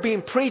word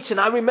being preached, and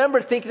I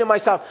remember thinking to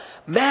myself,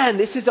 man,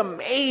 this is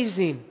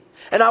amazing.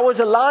 And I was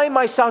allowing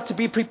myself to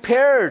be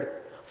prepared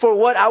for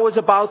what I was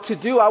about to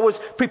do. I was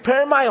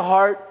preparing my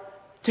heart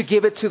to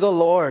give it to the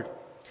Lord.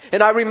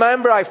 And I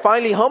remember I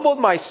finally humbled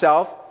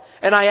myself,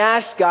 and I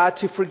asked God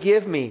to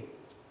forgive me.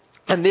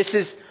 And this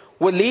is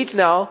what leads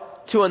now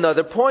to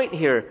another point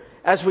here.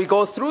 As we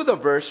go through the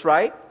verse,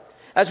 right?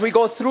 As we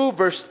go through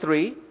verse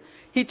 3,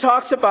 he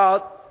talks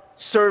about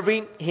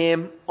serving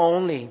Him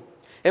only.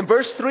 In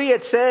verse 3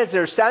 it says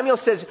there, Samuel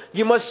says,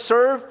 you must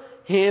serve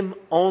Him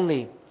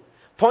only.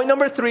 Point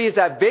number 3 is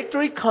that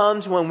victory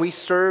comes when we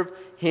serve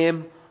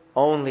Him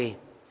only.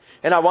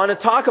 And I want to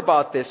talk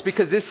about this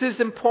because this is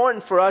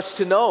important for us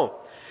to know.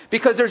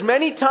 Because there's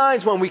many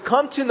times when we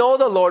come to know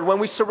the Lord, when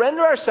we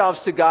surrender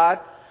ourselves to God,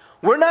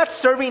 we're not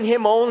serving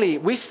Him only.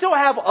 We still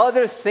have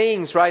other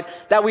things, right,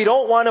 that we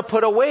don't want to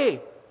put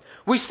away.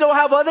 We still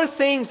have other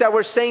things that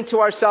we're saying to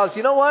ourselves,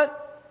 you know what?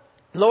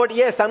 Lord,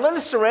 yes, I'm going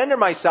to surrender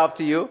myself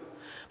to you.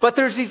 But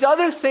there's these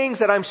other things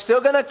that I'm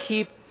still going to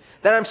keep,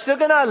 that I'm still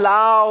going to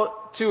allow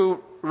to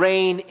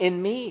reign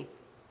in me.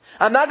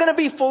 I'm not going to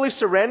be fully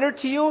surrendered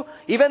to you,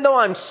 even though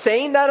I'm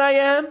saying that I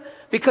am,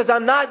 because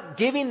I'm not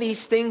giving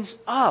these things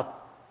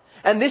up.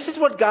 And this is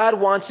what God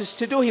wants us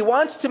to do. He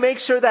wants to make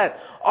sure that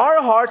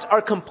our hearts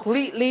are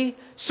completely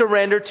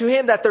surrendered to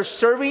Him, that they're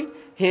serving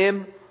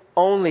Him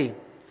only.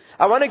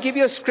 I want to give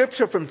you a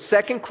scripture from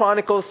 2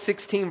 Chronicles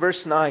 16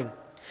 verse 9.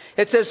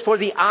 It says, "For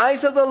the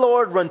eyes of the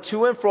Lord run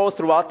to and fro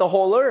throughout the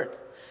whole earth,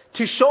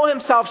 to show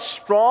Himself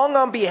strong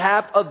on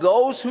behalf of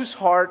those whose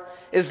heart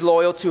is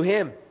loyal to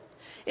Him.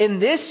 In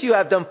this you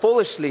have done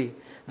foolishly.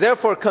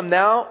 Therefore from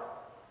now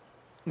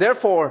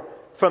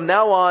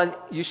on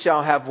you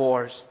shall have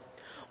wars."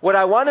 What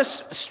I want to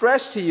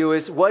stress to you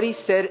is what he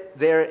said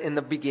there in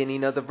the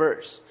beginning of the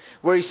verse,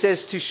 where he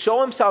says to show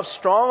Himself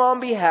strong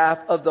on behalf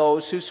of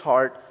those whose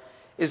heart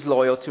is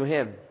loyal to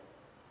Him.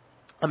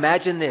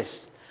 Imagine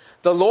this.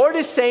 The Lord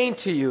is saying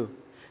to you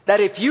that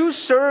if you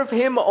serve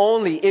Him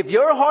only, if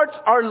your hearts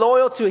are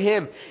loyal to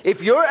Him,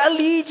 if your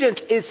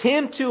allegiance is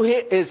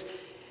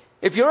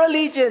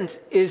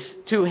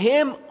to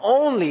Him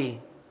only,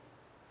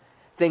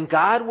 then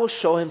God will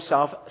show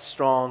Himself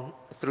strong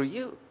through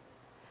you.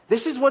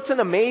 This is what's an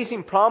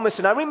amazing promise.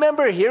 And I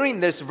remember hearing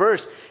this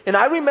verse, and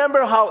I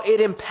remember how it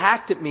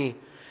impacted me.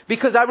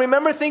 Because I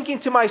remember thinking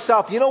to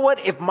myself, you know what?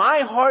 If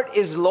my heart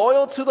is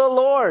loyal to the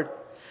Lord,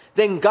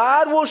 then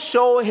God will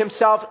show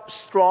Himself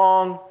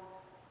strong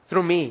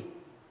through me.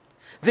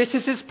 This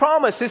is His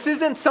promise. This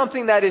isn't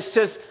something that is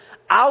just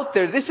out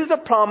there. This is a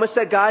promise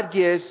that God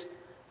gives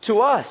to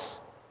us.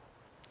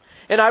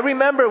 And I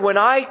remember when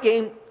I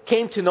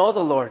came to know the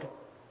Lord,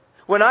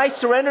 when I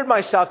surrendered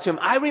myself to Him,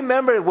 I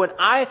remember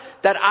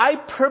that I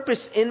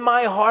purposed in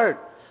my heart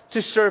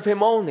to serve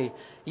Him only.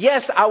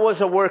 Yes, I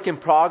was a work in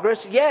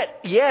progress.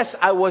 Yes,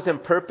 I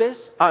wasn't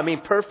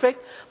perfect.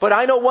 But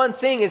I know one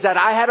thing is that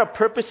I had a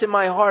purpose in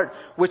my heart,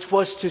 which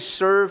was to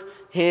serve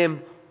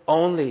Him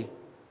only.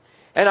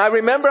 And I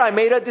remember I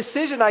made a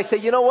decision. I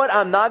said, you know what?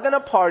 I'm not going to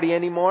party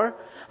anymore.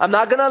 I'm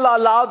not going to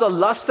allow the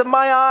lust of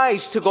my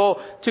eyes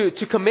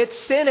to commit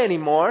sin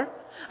anymore.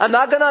 I'm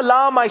not going to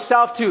allow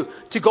myself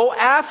to go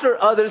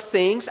after other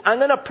things. I'm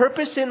going to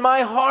purpose in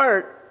my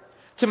heart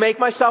to make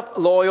myself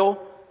loyal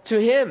to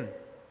Him.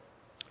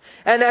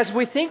 And as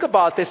we think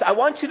about this, I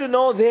want you to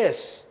know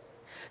this,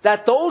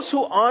 that those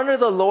who honor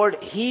the Lord,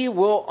 He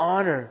will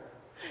honor.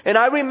 And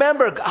I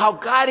remember how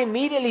God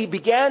immediately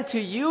began to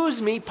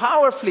use me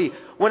powerfully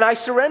when I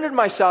surrendered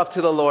myself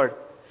to the Lord.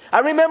 I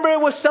remember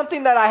it was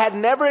something that I had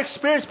never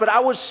experienced, but I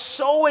was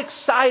so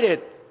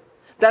excited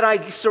that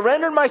I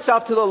surrendered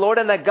myself to the Lord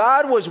and that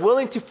God was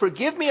willing to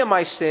forgive me of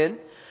my sin,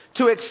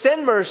 to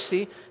extend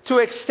mercy, to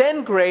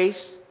extend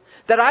grace,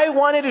 that I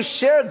wanted to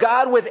share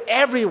God with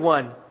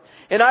everyone.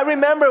 And I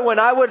remember when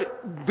I would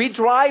be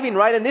driving,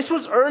 right, and this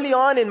was early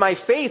on in my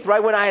faith,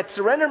 right, when I had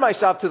surrendered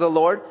myself to the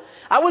Lord,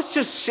 I was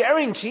just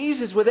sharing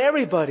Jesus with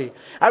everybody.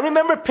 I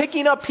remember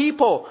picking up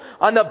people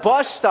on the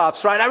bus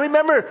stops, right? I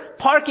remember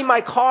parking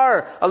my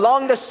car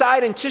along the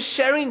side and just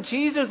sharing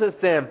Jesus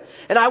with them.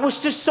 And I was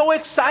just so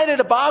excited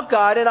about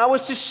God, and I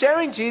was just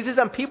sharing Jesus,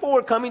 and people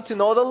were coming to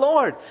know the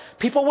Lord.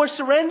 People were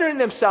surrendering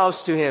themselves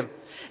to Him.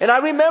 And I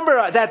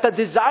remember that the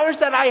desires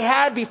that I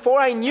had before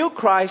I knew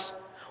Christ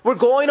were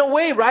going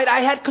away, right? I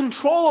had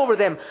control over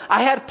them.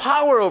 I had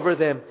power over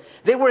them.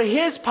 They were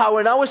His power.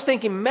 And I was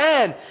thinking,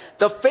 man,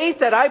 the faith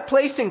that I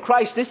placed in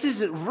Christ, this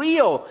is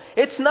real.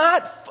 It's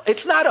not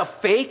a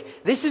fake.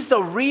 This is the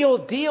real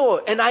deal.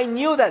 And I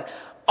knew that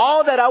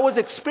all that I was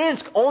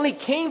experiencing only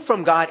came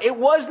from God. It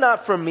was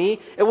not from me.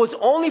 It was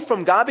only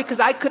from God, because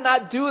I could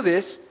not do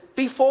this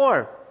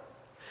before.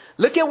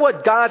 Look at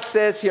what God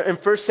says here in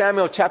 1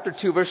 Samuel chapter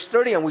 2, verse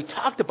 30. And we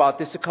talked about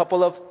this a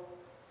couple of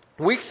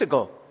weeks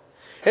ago.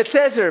 It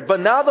says here, "But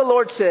now the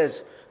Lord says,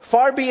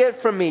 far be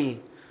it from me.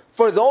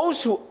 For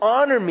those who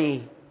honor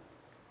me,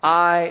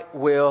 I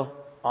will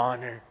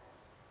honor."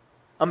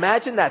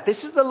 Imagine that.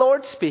 This is the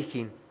Lord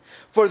speaking.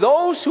 "For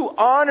those who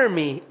honor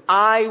me,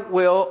 I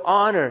will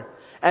honor.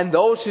 And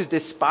those who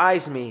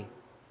despise me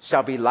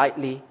shall be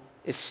lightly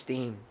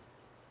esteemed."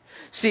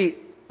 See,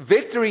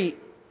 victory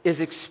is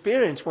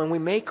experienced when we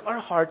make our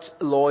hearts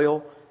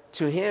loyal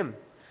to Him.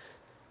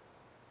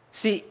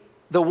 See,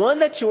 the one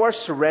that you are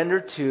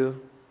surrendered to,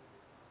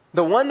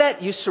 the one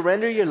that you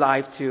surrender your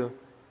life to,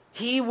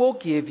 He will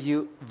give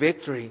you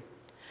victory.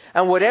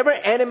 And whatever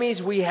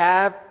enemies we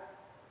have,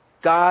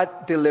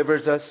 God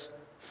delivers us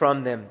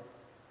from them.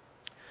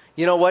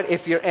 You know what?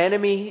 If your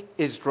enemy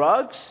is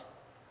drugs,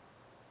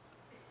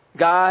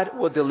 God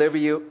will deliver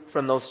you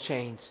from those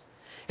chains.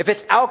 If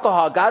it's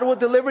alcohol, God will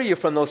deliver you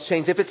from those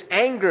chains. If it's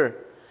anger,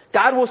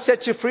 God will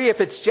set you free.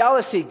 If it's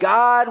jealousy,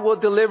 God will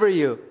deliver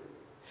you.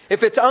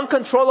 If it's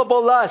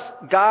uncontrollable lust,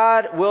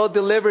 God will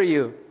deliver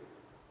you.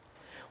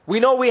 We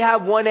know we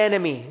have one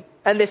enemy,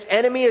 and this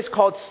enemy is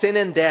called sin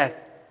and death.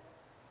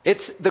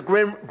 It's the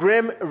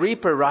grim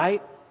reaper,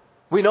 right?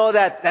 We know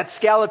that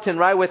skeleton,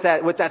 right, with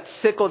that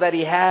sickle that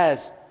he has.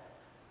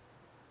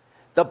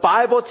 The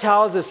Bible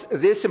tells us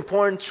this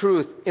important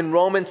truth in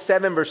Romans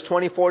 7, verse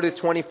 24 to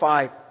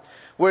 25,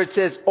 where it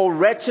says, "O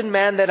wretched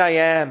man that I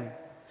am,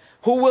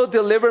 who will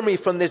deliver me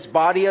from this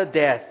body of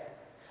death?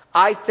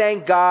 I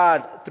thank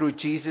God through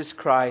Jesus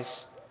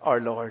Christ our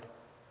Lord."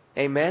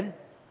 Amen?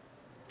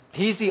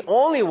 He's the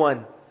only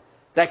one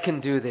that can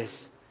do this.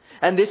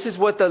 And this is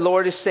what the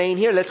Lord is saying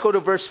here. Let's go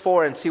to verse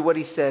 4 and see what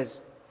He says.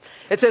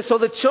 It says, "So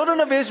the children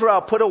of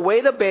Israel put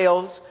away the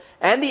Baals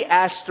and the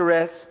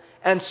Ashtoreths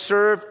and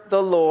served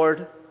the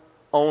Lord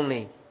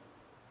only."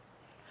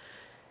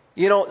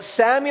 You know,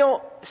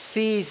 Samuel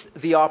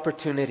seized the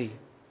opportunity.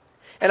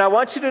 And I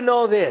want you to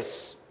know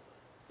this,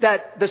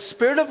 that the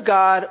Spirit of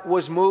God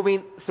was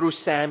moving through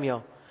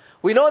Samuel.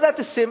 We know that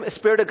the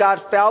Spirit of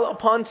God fell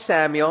upon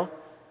Samuel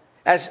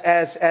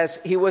as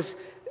he was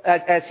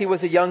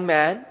a young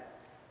man,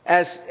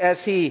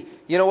 as he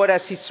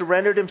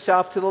surrendered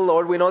himself to the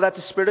Lord. We know that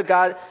the Spirit of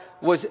God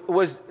was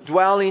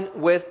dwelling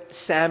with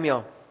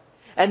Samuel.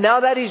 And now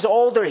that he's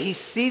older, he's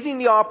seizing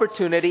the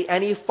opportunity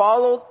and he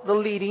followed the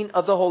leading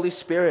of the Holy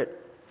Spirit.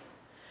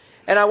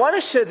 And I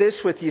want to share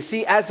this with you.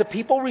 See, as the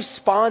people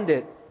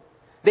responded,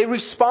 they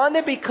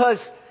responded because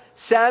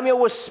Samuel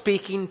was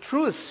speaking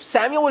truth.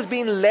 Samuel was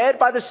being led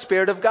by the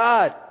Spirit of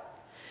God.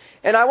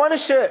 And I want to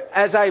share,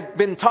 as I've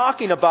been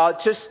talking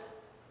about, just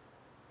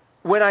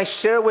when I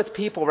share with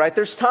people, right?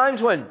 There's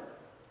times when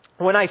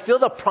I feel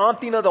the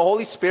prompting of the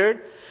Holy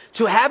Spirit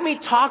to have me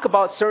talk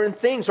about certain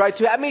things, right?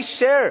 To have me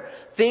share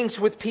things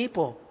with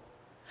people.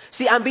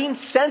 See, I'm being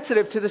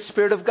sensitive to the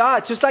Spirit of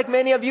God. Just like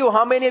many of you.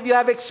 How many of you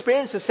have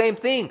experienced the same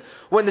thing?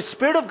 When the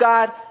Spirit of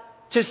God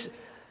just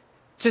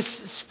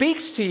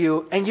speaks to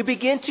you and you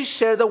begin to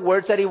share the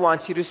words that He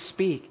wants you to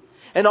speak.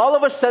 And all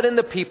of a sudden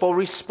the people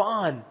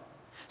respond.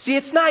 See,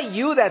 it's not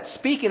you that's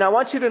speaking. I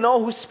want you to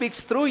know who speaks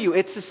through you.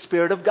 It's the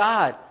Spirit of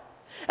God.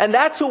 And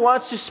that's who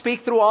wants to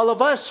speak through all of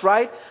us,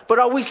 right? But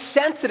are we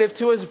sensitive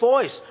to His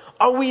voice?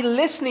 Are we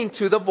listening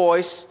to the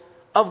voice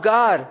of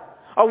God?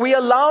 Are we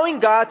allowing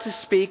God to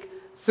speak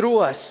through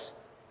us?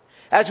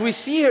 As we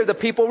see here, the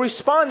people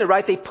responded,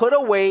 right? They put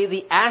away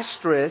the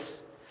Ashtoreths.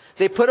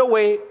 They put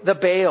away the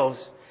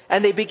Baals.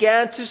 And they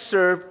began to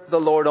serve the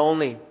Lord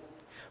only.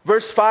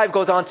 Verse 5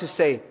 goes on to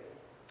say,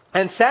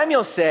 "And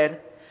Samuel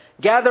said,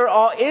 'Gather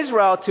all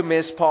Israel to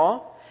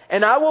Mizpah,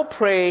 and I will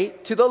pray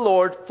to the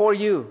Lord for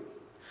you.'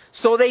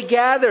 So they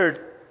gathered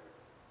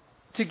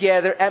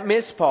together at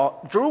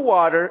Mizpah, drew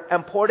water,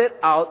 and poured it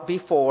out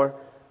before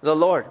the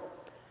Lord."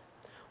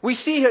 We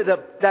see here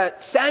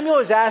that Samuel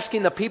is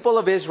asking the people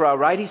of Israel,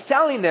 right? He's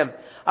telling them,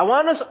 I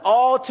want us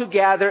all to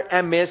gather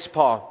at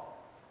Mizpah.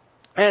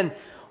 And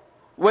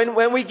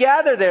when we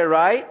gather there,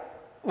 right,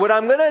 what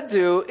I'm going to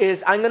do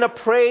is I'm going to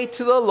pray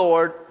to the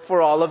Lord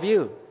for all of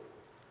you.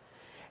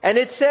 And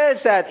it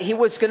says that He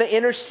was going to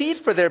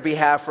intercede for their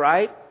behalf,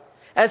 right?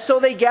 And so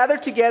they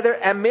gathered together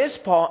at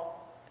Mizpah,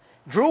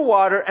 drew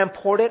water, and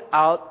poured it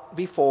out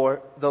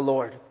before the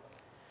Lord.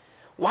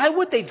 Why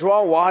would they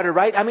draw water,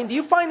 right? I mean, do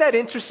you find that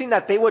interesting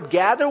that they would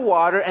gather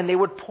water and they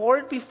would pour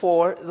it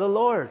before the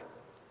Lord?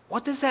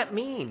 What does that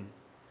mean?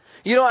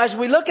 You know, as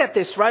we look at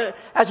this, right,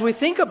 as we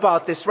think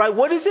about this, right,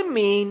 what does it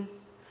mean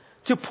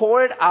to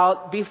pour it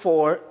out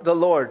before the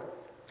Lord?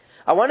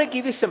 I want to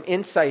give you some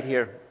insight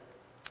here.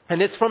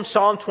 And it's from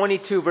Psalm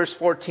 22, verse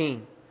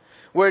 14,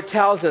 where it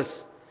tells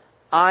us,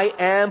 "I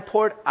am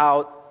poured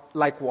out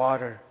like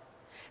water,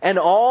 and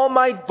all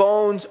my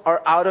bones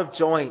are out of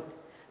joint.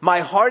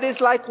 My heart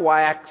is like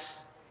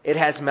wax, it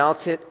has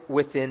melted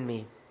within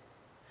me."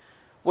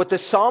 What the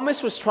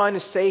psalmist was trying to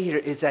say here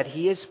is that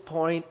he is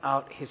pouring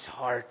out his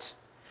heart.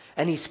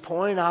 And he's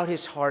pouring out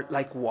his heart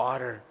like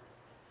water.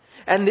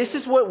 And this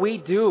is what we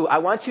do. I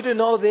want you to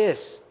know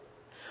this.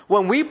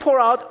 When we pour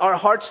out our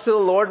hearts to the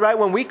Lord, right?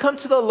 When we come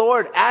to the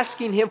Lord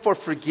asking Him for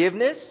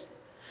forgiveness,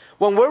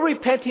 when we're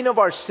repenting of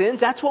our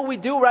sins, that's what we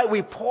do, right?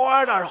 We pour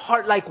out our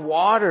heart like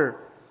water.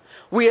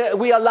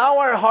 We allow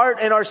our heart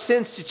and our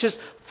sins to just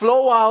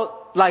flow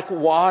out like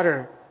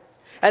water.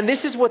 And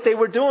this is what they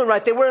were doing,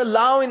 right? They were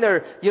allowing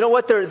their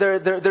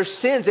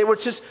sins. They were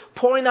just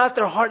pouring out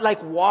their heart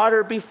like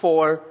water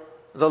before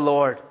the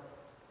Lord.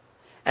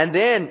 And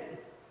then,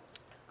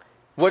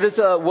 what does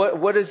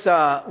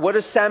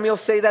Samuel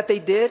say that they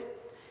did?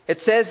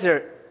 It says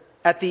there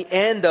at the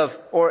end of,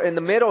 or in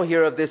the middle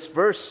here of this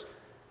verse,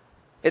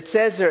 it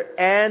says there,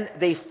 "And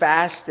they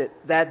fasted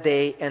that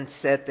day and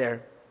said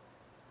there,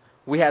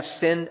 'We have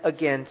sinned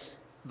against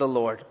the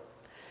Lord.'"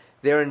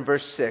 There in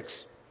verse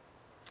 6.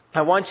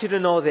 I want you to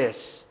know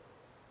this.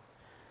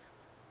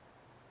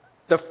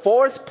 The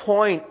fourth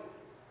point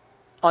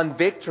on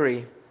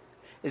victory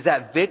is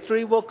that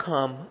victory will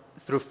come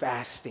through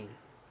fasting.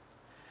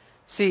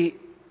 See,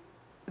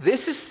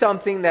 this is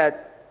something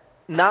that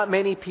not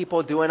many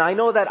people do. And I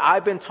know that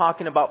I've been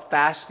talking about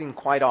fasting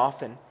quite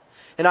often.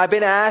 And I've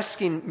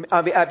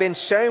been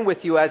sharing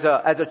with you as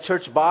a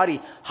church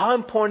body how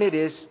important it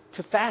is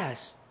to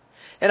fast.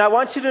 And I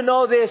want you to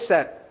know this,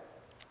 that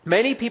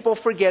many people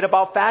forget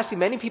about fasting.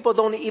 Many people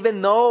don't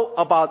even know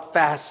about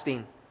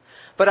fasting.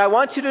 But I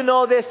want you to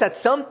know this,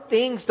 that some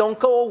things don't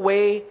go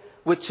away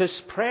with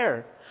just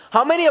prayer.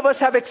 How many of us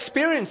have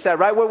experienced that,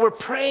 right? Where we're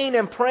praying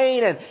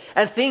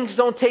and things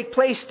don't take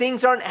place.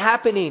 Things aren't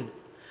happening.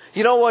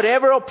 You know,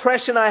 whatever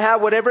oppression I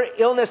have, whatever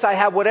illness I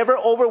have, whatever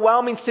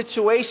overwhelming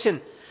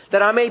situation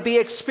that I may be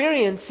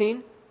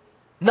experiencing,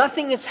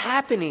 nothing is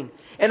happening.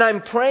 And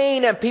I'm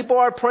praying and people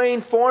are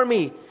praying for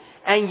me.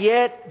 And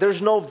yet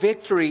there's no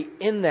victory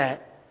in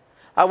that.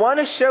 I want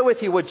to share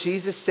with you what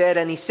Jesus said.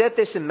 And He said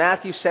this in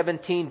Matthew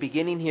 17,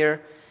 beginning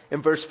here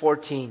in verse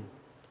 14.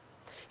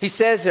 He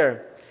says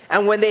there,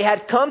 "And when they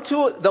had come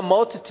to the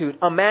multitude,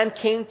 a man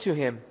came to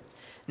Him,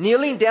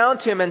 kneeling down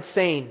to Him and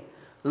saying,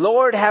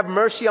 'Lord, have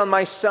mercy on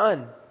my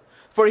son,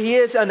 for he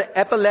is an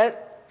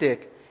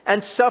epileptic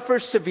and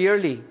suffers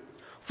severely.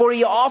 For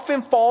he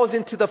often falls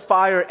into the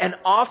fire and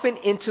often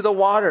into the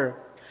water.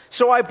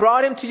 So I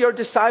brought him to your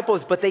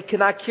disciples, but they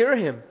cannot cure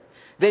him.'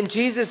 Then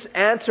Jesus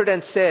answered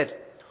and said,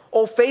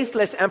 'O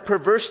faithless and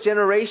perverse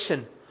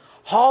generation,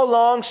 how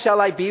long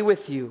shall I be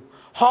with you?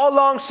 How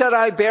long shall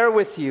I bear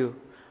with you?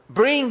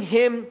 Bring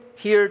him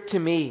here to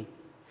me.'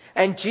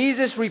 And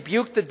Jesus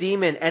rebuked the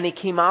demon, and it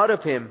came out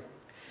of him.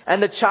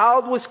 And the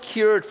child was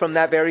cured from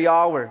that very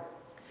hour.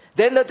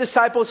 Then the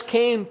disciples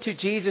came to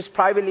Jesus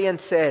privately and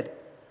said,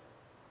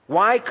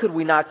 'Why could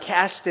we not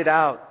cast it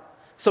out?'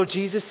 So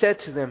Jesus said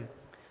to them,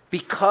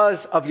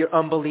 'Because of your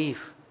unbelief.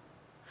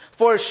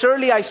 For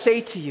surely I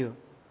say to you,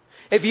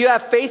 if you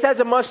have faith as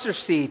a mustard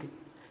seed,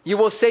 you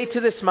will say to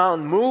this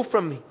mountain, 'Move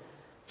from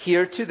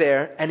here to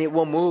there,' and it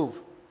will move.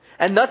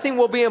 And nothing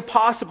will be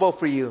impossible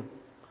for you.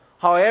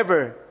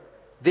 However,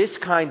 this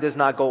kind does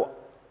not go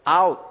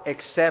out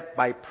except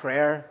by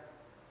prayer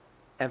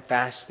and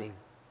fasting."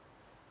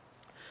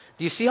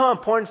 Do you see how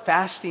important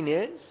fasting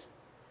is?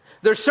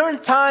 There's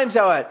certain times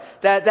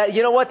that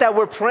you know what, that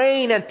we're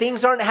praying and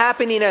things aren't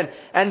happening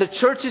and the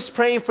church is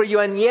praying for you,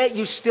 and yet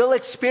you still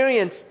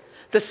experience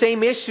the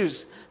same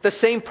issues, the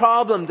same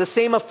problem, the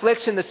same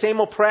affliction, the same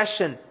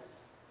oppression.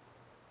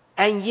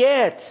 And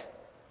yet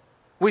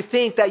we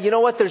think that, you know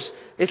what,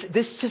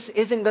 this just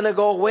isn't going to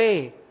go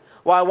away.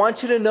 Well, I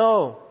want you to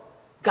know,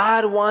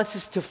 God wants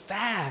us to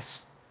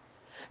fast.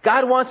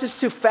 God wants us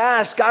to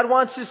fast. God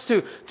wants us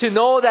to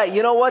know that,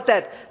 you know what,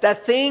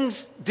 that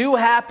things do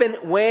happen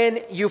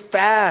when you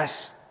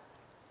fast.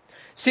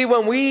 See,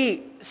 when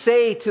we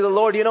say to the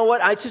Lord, you know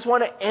what, I just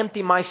want to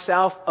empty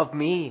myself of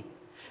me.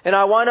 And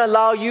I want to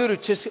allow you to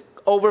just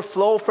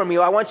overflow from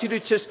you. I want you to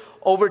just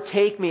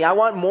overtake me. I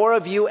want more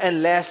of you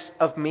and less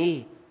of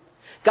me.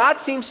 God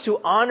seems to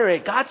honor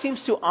it. God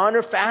seems to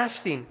honor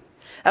fasting.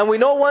 And we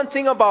know one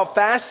thing about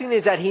fasting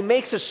is that He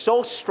makes us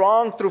so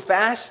strong through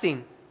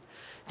fasting.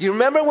 Do you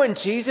remember when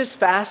Jesus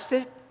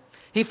fasted?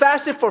 He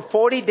fasted for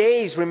 40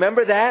 days.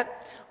 Remember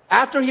that?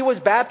 After He was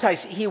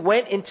baptized, He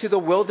went into the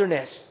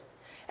wilderness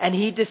and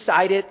He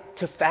decided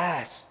to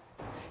fast.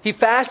 He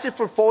fasted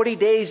for 40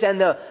 days and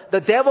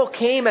the devil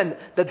came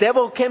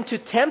to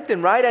tempt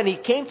Him, right? And he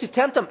came to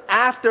tempt Him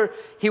after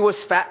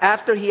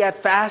he had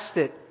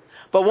fasted.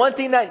 But one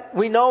thing that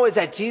we know is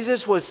that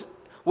Jesus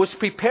was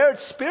prepared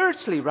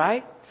spiritually,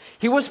 right?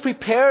 He was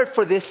prepared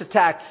for this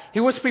attack. He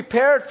was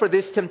prepared for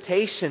this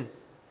temptation.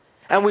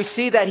 And we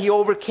see that He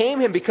overcame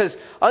him, because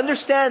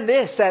understand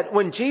this, that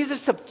when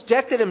Jesus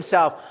subjected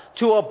Himself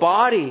to a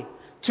body,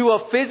 to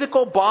a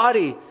physical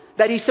body,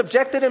 that He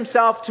subjected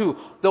Himself to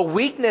the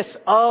weakness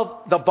of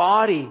the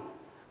body,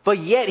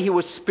 but yet He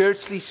was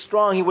spiritually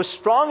strong. He was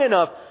strong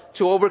enough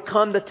to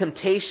overcome the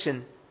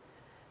temptation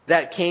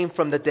that came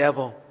from the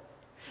devil.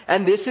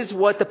 And this is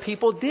what the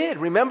people did.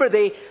 Remember,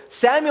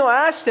 Samuel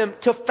asked them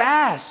to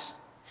fast.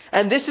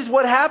 And this is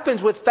what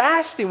happens with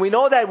fasting. We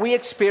know that we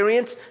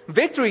experience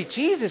victory.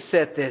 Jesus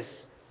said this.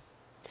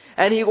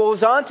 And He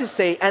goes on to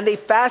say, "And they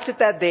fasted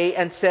that day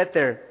and said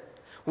there,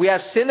 'We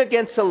have sinned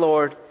against the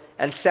Lord.'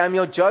 And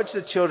Samuel judged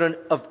the children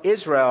of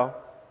Israel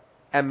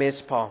at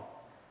Mizpah."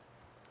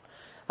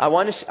 I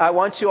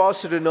want you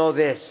also to know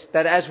this,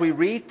 that as we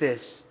read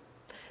this,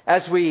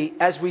 as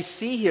we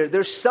see here,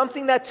 there's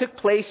something that took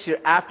place here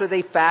after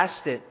they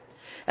fasted.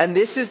 And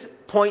this is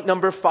point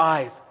number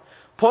 5.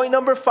 Point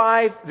number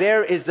 5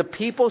 there is the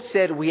people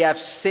said, "We have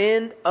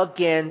sinned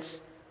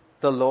against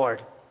the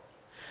Lord."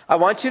 I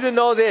want you to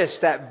know this,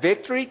 that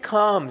victory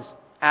comes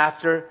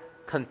after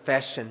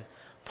confession.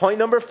 Point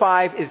number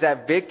 5 is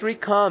that victory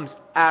comes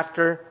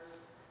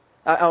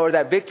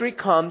that victory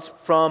comes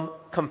from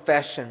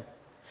confession.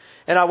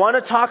 And I want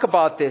to talk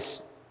about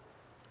this.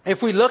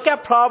 If we look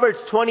at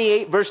Proverbs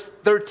 28 verse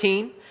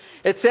 13,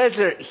 it says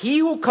there, "He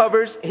who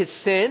covers his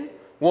sin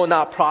will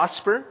not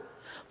prosper,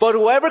 but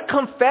whoever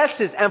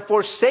confesses and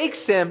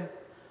forsakes him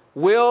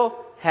will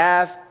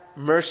have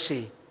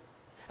mercy."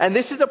 And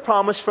this is a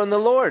promise from the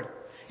Lord.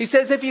 He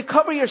says, if you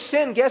cover your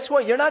sin, guess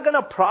what? You're not going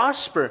to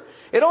prosper.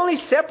 It only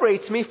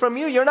separates me from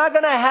you. You're not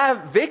going to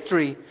have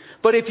victory.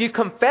 But if you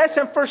confess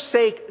and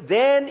forsake,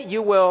 then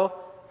you will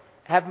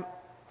have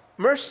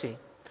mercy.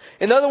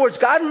 In other words,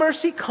 God's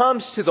mercy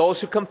comes to those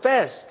who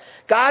confess.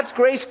 God's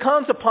grace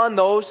comes upon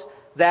those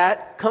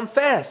that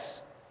confess.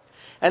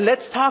 And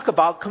let's talk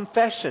about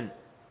confession.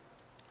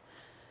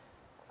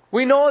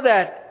 We know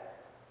that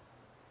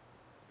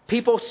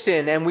people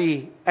sin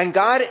and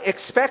God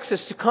expects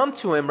us to come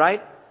to Him,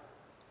 right?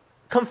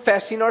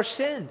 Confessing our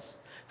sins.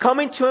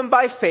 Coming to Him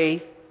by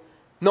faith,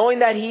 knowing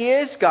that He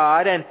is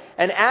God and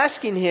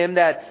asking Him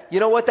that,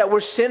 that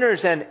we're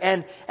sinners.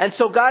 And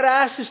so God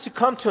asks us to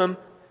come to Him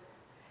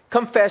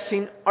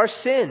confessing our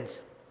sins.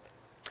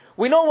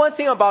 We know one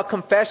thing about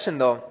confession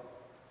though.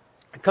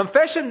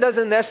 Confession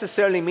doesn't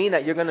necessarily mean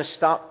that you're going to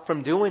stop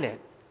from doing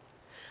it.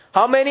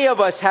 How many of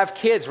us have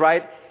kids,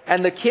 right?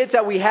 And the kids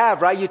that we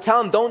have, right? You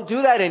tell them, don't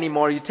do that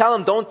anymore. You tell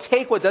them, don't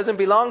take what doesn't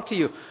belong to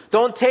you.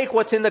 Don't take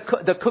what's in the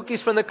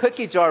cookies from the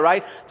cookie jar,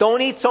 right? Don't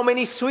eat so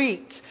many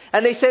sweets.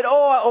 And they said,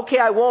 oh, okay,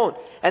 I won't.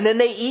 And then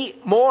they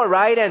eat more,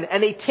 right?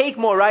 And they take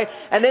more, right?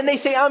 And then they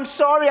say, I'm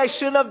sorry, I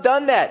shouldn't have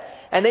done that.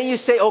 And then you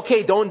say,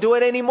 okay, don't do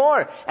it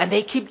anymore. And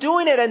they keep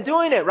doing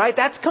it, right?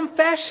 That's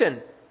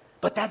confession.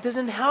 But that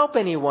doesn't help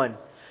anyone.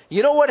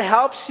 You know what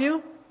helps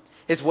you?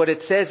 Is what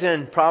it says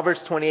in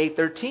Proverbs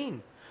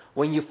 28:13.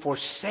 When you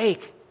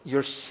forsake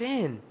your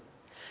sin.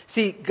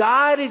 See,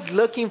 God is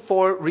looking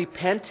for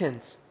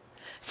repentance.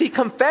 See,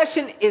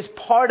 confession is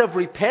part of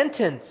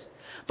repentance.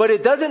 But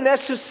it doesn't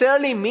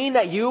necessarily mean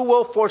that you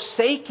will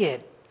forsake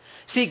it.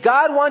 See,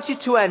 God wants you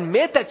to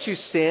admit that you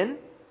sin.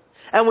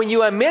 And when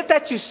you admit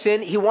that you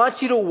sin, He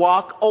wants you to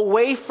walk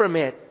away from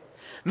it.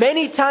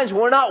 Many times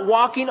we're not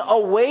walking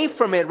away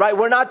from it, right?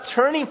 We're not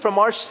turning from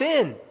our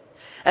sin.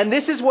 And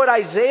this is what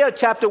Isaiah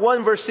chapter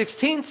 1 verse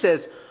 16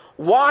 says.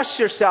 Wash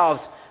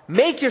yourselves,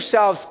 make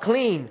yourselves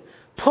clean.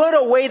 Put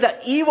away the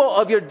evil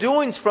of your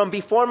doings from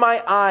before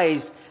my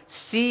eyes.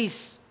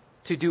 Cease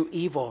to do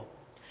evil.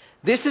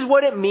 This is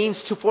what it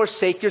means to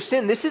forsake your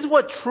sin. This is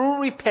what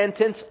true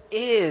repentance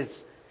is.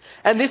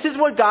 And this is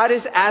what God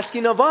is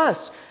asking of us.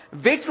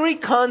 Victory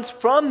comes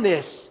from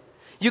this.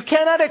 You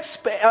cannot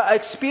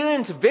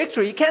experience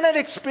victory. You cannot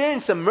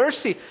experience the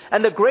mercy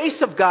and the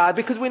grace of God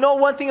because we know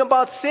one thing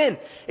about sin.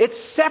 It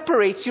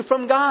separates you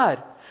from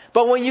God.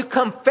 But when you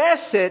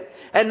confess it,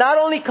 and not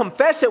only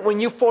confess it,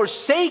 when you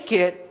forsake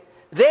it,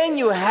 then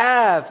you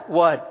have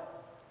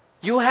what?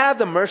 You have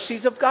the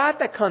mercies of God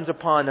that comes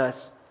upon us.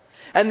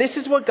 And this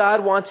is what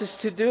God wants us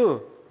to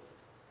do.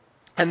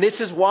 And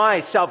this is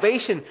why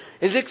salvation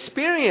is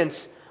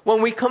experienced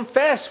when we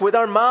confess with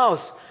our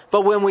mouths.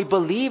 But when we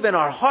believe in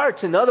our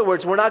hearts, in other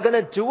words, we're not going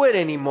to do it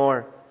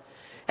anymore.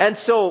 And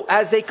so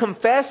as they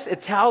confess,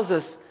 it tells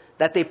us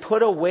that they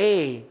put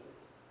away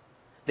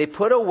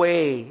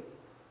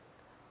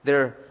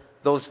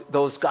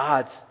those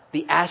gods,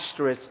 the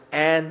Ashtoreths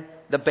and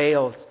the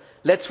Baals.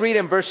 Let's read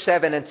in verse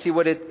 7 and see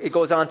what it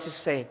goes on to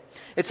say.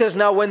 It says,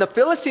 Now when the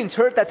Philistines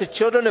heard that the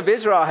children of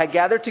Israel had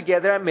gathered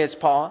together at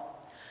Mizpah,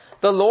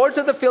 the lords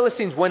of the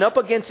Philistines went up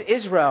against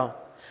Israel.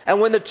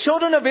 And when the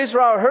children of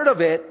Israel heard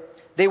of it,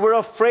 they were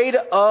afraid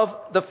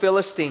of the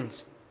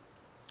Philistines.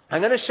 I'm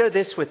going to share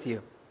this with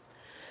you.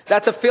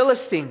 That the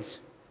Philistines,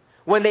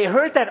 when they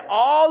heard that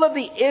all of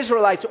the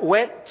Israelites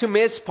went to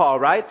Mizpah,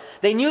 right?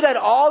 They knew that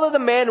all of the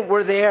men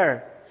were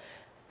there.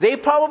 They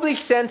probably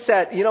sensed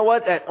that,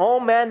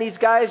 oh man, these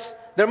guys,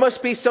 there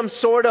must be some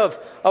sort of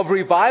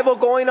revival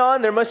going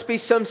on. There must be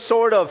some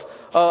sort of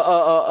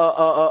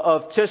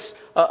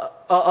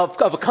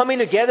coming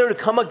together to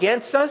come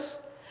against us.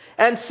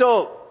 And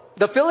so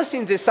the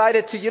Philistines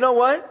decided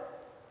to,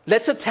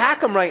 let's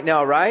attack them right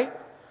now, right?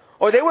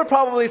 Or they were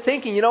probably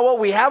thinking,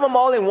 we have them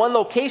all in one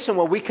location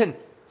where we can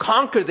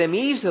conquer them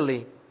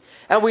easily.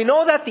 And we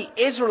know that the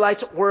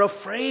Israelites were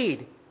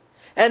afraid.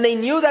 And they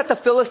knew that the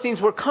Philistines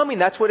were coming.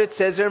 That's what it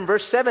says there in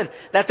verse 7.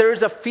 That there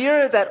is a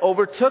fear that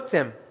overtook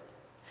them.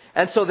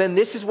 And so then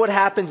this is what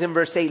happens in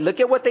verse 8. Look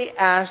at what they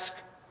ask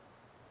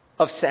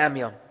of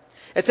Samuel.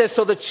 It says,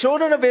 So the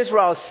children of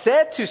Israel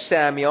said to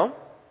Samuel,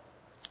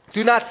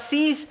 Do not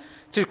cease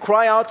to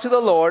cry out to the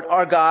Lord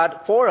our God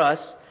for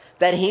us,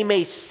 that He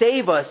may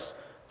save us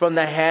from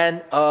the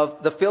hand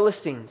of the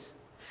Philistines.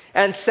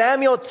 And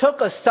Samuel took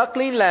a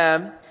suckling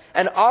lamb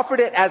and offered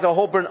it as a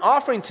whole burnt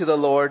offering to the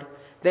Lord.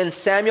 Then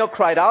Samuel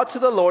cried out to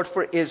the Lord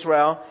for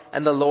Israel,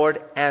 and the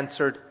Lord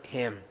answered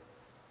him.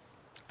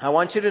 I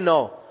want you to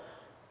know,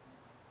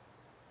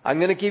 I'm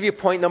going to give you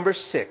point number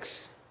 6.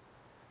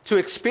 To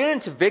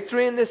experience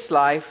victory in this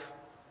life,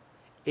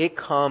 it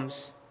comes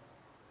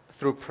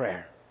through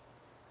prayer.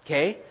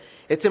 Okay?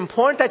 It's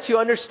important that you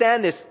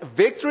understand this.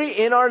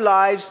 Victory in our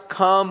lives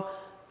come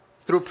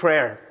through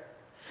prayer.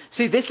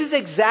 See, this is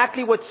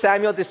exactly what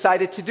Samuel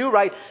decided to do,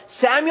 right?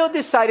 Samuel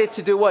decided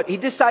to do what? He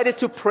decided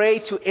to pray,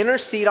 to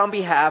intercede on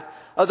behalf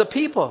of the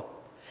people.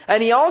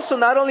 And he also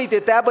not only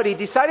did that, but he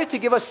decided to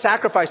give a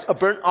sacrifice, a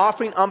burnt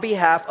offering on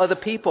behalf of the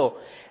people.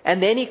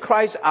 And then he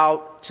cries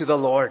out to the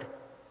Lord.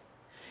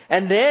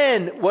 And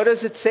then, what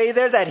does it say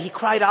there? That he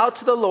cried out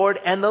to the Lord,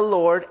 and the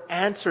Lord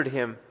answered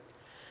him.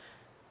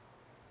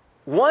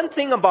 One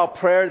thing about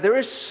prayer, there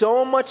is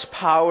so much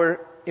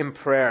power in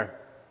prayer.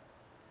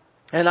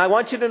 And I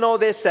want you to know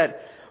this,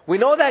 that we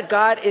know that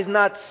God is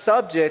not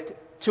subject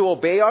to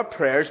obey our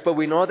prayers, but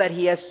we know that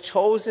He has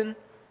chosen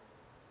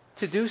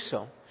to do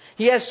so.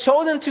 He has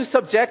chosen to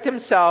subject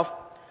Himself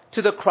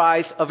to the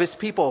cries of His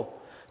people,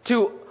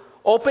 to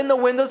open the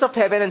windows of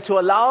heaven and to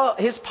allow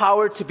His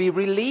power to be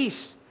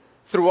released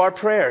through our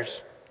prayers.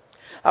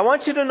 I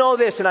want you to know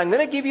this, and I'm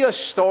going to give you a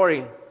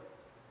story,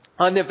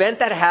 an event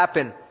that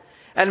happened.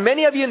 And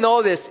many of you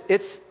know this.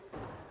 It's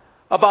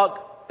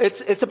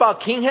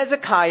about King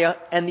Hezekiah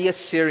and the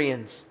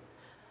Assyrians.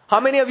 How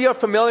many of you are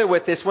familiar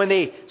with this? When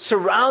they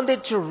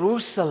surrounded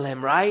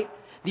Jerusalem, right?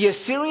 The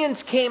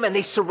Assyrians came and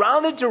they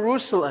surrounded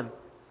Jerusalem.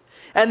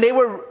 And they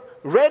were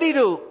ready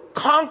to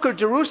conquer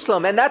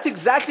Jerusalem. And that's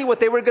exactly what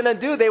they were going to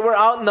do. They were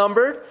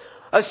outnumbered.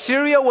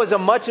 Assyria was a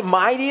much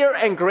mightier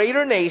and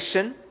greater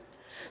nation.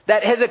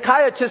 That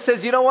Hezekiah just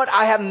says, you know what?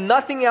 I have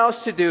nothing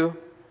else to do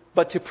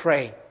but to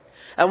pray.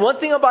 And one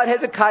thing about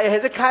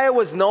Hezekiah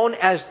was known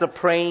as the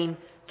praying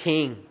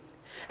king.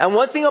 And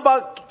one thing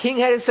about King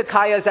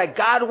Hezekiah is that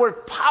God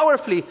worked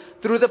powerfully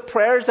through the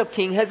prayers of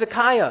King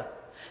Hezekiah.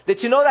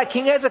 Did you know that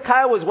King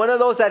Hezekiah was one of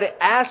those that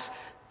asked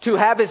to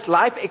have his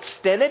life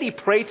extended? He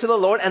prayed to the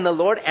Lord and the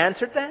Lord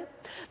answered that.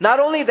 Not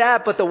only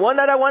that, but the one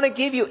that I want to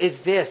give you is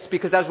this.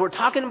 Because as we're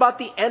talking about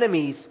the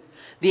enemies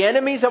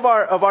of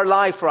our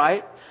life,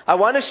 right? I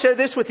want to share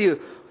this with you.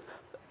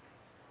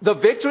 The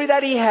victory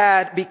that he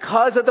had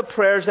because of the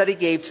prayers that he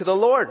gave to the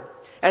Lord.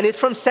 And it's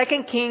from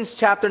 2 Kings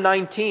chapter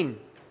 19.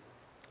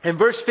 In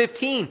verse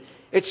 15,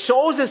 it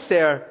shows us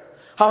there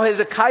how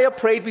Hezekiah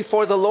prayed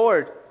before the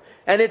Lord.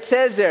 And it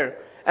says there,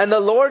 and the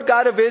Lord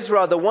God of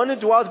Israel, the one who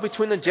dwells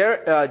between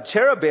the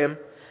cherubim,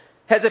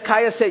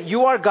 Hezekiah said,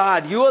 you are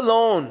God, you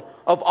alone,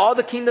 of all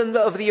the kingdoms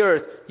of the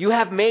earth. You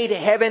have made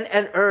heaven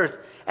and earth.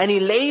 And he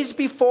lays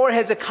before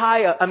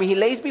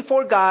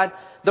God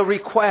the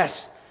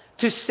request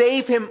to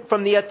save him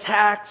from the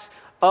attacks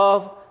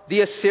of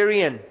the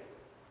Assyrian.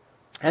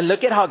 And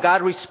look at how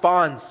God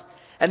responds.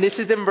 And this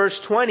is in verse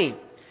 20.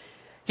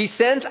 He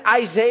sends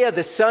Isaiah,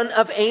 the son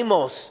of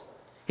Amos.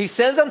 He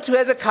sends him to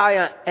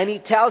Hezekiah and he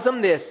tells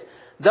him this.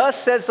 Thus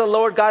says the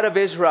Lord God of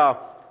Israel,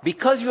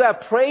 because you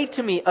have prayed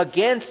to me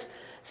against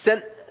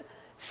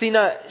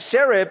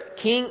Sennacherib,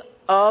 king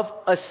of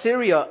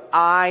Assyria,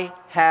 I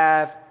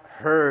have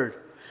heard.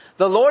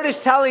 The Lord is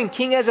telling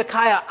King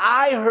Hezekiah,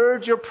 I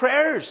heard your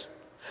prayers.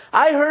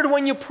 I heard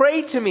when you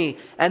prayed to me.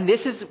 And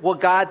this is what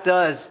God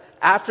does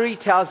after he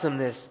tells him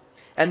this.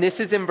 And this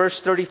is in verse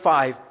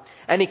 35.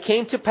 And it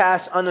came to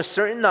pass on a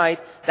certain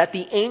night that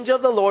the angel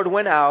of the Lord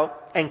went out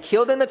and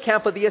killed in the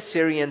camp of the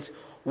Assyrians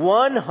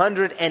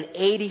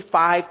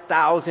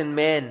 185,000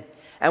 men.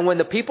 And when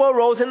the people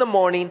arose in the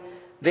morning,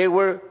 there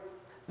were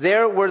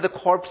the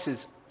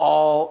corpses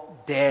all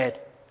dead.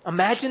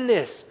 Imagine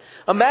this.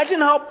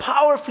 Imagine how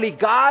powerfully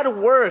God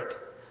worked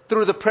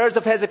through the prayers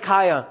of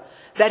Hezekiah.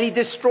 That he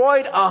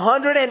destroyed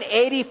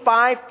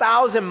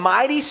 185,000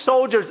 mighty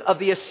soldiers of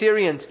the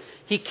Assyrians.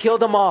 He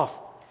killed them off.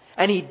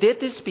 And he did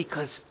this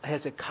because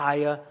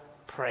Hezekiah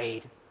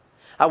prayed.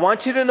 I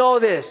want you to know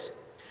this,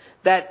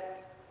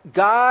 that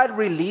God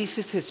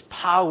releases His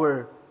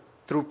power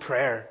through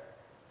prayer.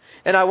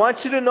 And I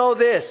want you to know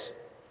this,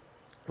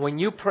 when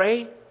you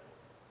pray,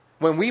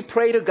 when we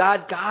pray to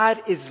God,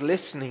 God is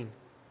listening.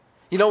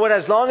 You know what?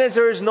 As long as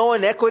there is no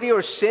inequity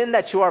or sin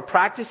that you are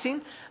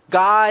practicing,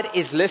 God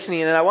is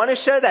listening. And I want to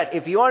share that.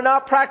 If you are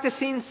not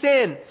practicing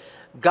sin,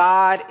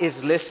 God is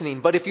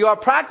listening. But if you are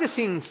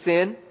practicing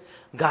sin,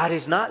 God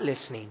is not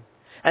listening.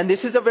 And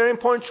this is a very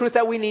important truth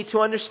that we need to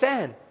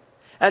understand.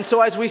 And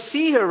so as we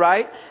see here,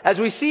 right? As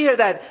we see here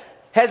that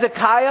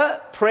Hezekiah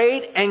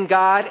prayed and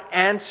God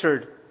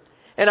answered.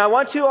 And I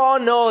want you all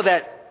to know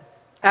that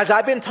as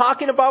I've been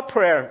talking about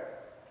prayer,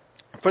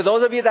 for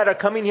those of you that are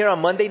coming here on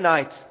Monday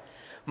nights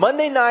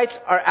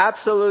are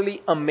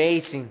absolutely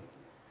amazing.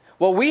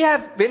 What we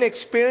have been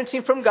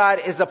experiencing from God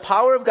is the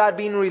power of God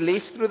being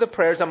released through the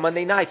prayers on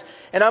Monday nights.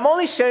 And I'm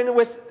only sharing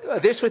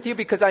this with you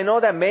because I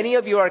know that many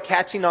of you are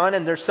catching on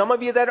and there's some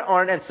of you that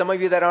aren't and some of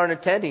you that aren't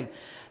attending.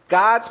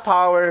 God's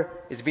power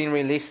is being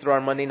released through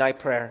our Monday night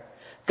prayer.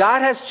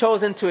 God has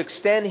chosen to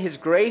extend His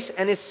grace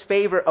and His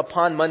favor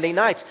upon Monday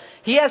nights.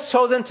 He has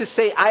chosen to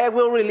say, I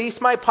will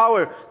release my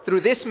power through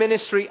this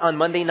ministry on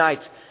Monday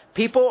nights.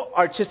 People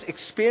are just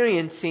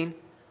experiencing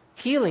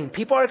healing.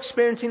 People are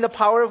experiencing the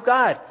power of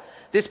God.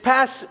 This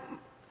past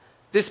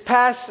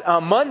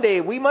Monday,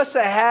 we must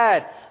have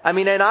had,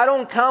 and I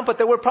don't count, but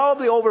there were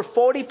probably over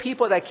 40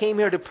 people that came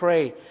here to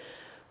pray.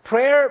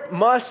 Prayer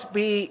must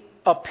be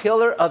a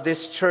pillar of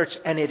this church,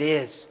 and it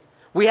is.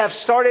 We have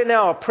started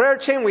now a prayer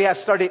chain. We have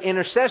started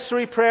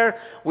intercessory prayer.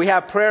 We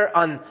have prayer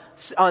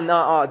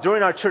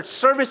during our church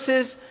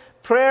services.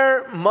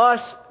 Prayer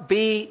must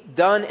be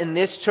done in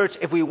this church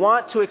if we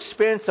want to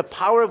experience the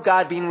power of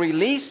God being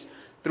released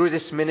through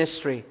this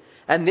ministry.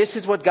 And this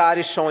is what God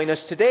is showing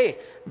us today.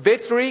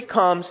 Victory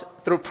comes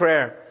through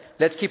prayer.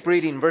 Let's keep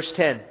reading. Verse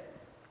 10.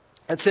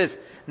 It says,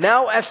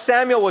 now as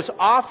Samuel was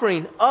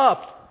offering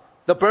up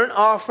the burnt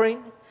offering,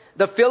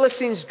 the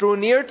Philistines drew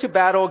near to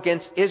battle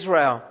against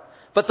Israel.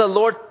 But the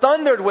Lord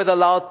thundered with a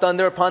loud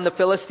thunder upon the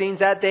Philistines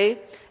that day,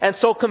 and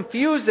so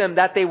confused them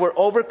that they were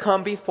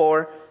overcome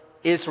before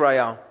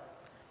Israel.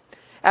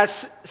 As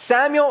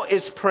Samuel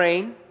is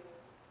praying,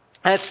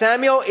 as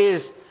Samuel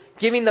is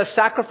giving the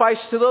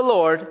sacrifice to the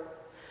Lord,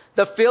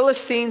 the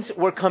Philistines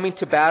were coming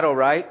to battle,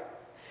 right?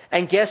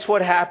 And guess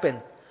what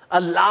happened? A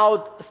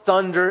loud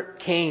thunder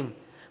came.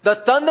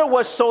 The thunder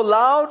was so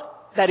loud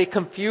that it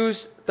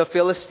confused the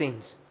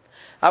Philistines.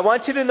 I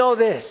want you to know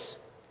this,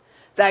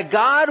 that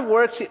God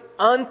works in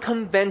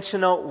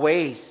unconventional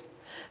ways.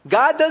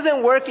 God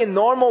doesn't work in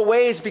normal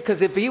ways,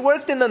 because if He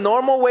worked in the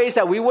normal ways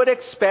that we would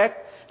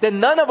expect, then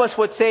none of us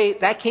would say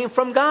that came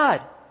from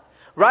God.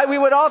 Right? We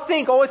would all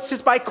think, oh, it's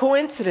just by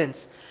coincidence.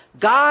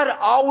 God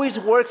always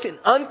works in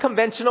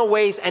unconventional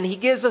ways, and He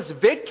gives us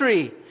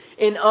victory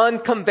in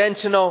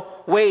unconventional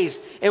ways,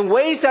 in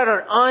ways that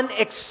are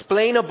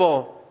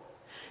unexplainable.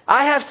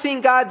 I have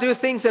seen God do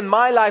things in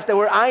my life that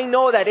where I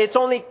know that it's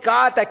only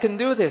God that can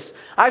do this.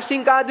 I've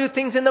seen God do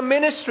things in the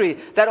ministry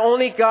that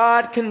only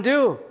God can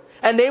do.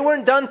 And they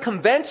weren't done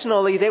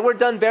conventionally, they were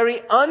done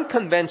very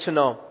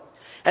unconventional.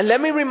 And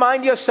let me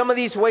remind you of some of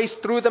these ways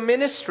through the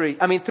ministry,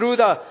 through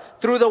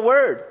the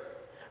Word.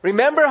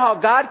 Remember how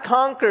God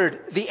conquered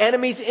the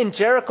enemies in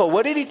Jericho.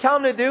 What did He tell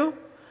them to do?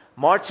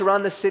 March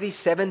around the city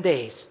 7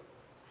 days.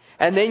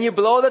 And then you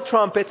blow the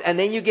trumpets, and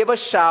then you give a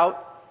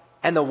shout,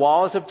 and the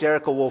walls of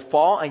Jericho will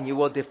fall, and you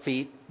will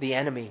defeat the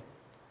enemy.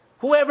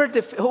 Who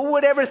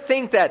would ever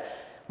think that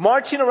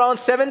marching around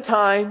 7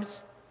 times,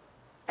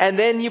 and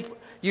then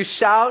you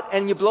shout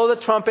and you blow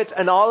the trumpets,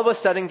 and all of a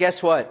sudden,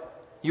 guess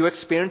what? You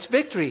experience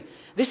victory.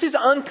 This is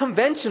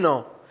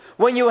unconventional.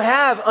 When you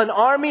have an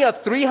army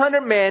of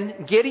 300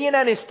 men, Gideon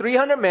and his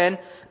 300 men,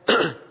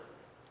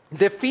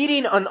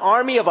 defeating an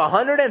army of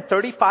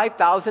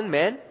 135,000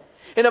 men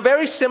in a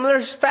very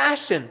similar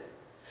fashion.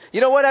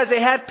 You know what? As they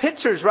had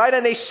pitchers, right?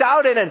 And they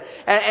shouted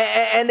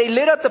and they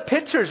lit up the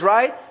pitchers,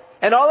 right?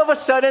 And all of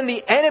a sudden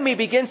the enemy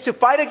begins to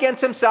fight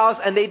against themselves,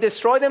 and they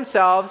destroy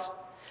themselves,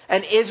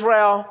 and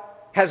Israel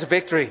has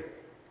victory.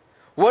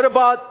 What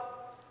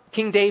about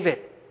King David?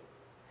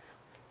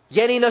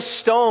 Getting a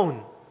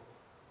stone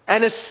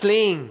and a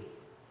sling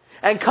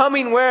and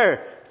coming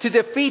where? To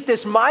defeat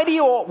this mighty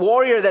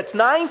warrior that's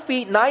 9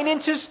 feet 9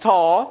 inches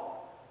tall.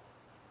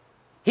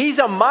 He's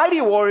a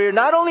mighty warrior.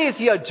 Not only is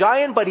he a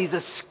giant, but he's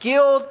a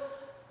skilled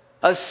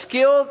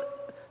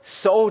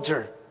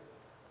soldier.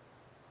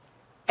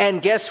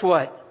 And guess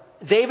what?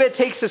 David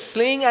takes a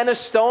sling and a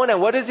stone, and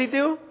what does he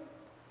do?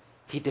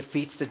 He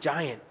defeats the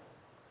giant.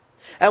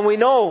 And we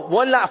know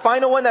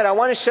final one that I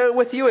want to share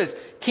with you is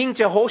King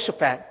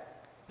Jehoshaphat.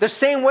 The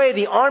same way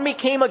the army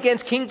came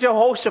against King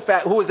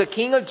Jehoshaphat, who was the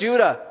king of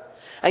Judah.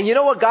 And you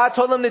know what God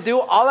told them to do?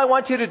 All I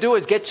want you to do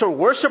is get your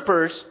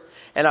worshipers,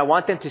 and I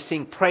want them to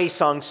sing praise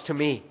songs to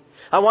me.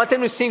 I want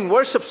them to sing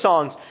worship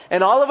songs.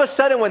 And all of a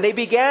sudden, when they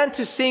began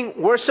to sing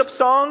worship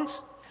songs,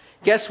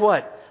 guess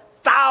what?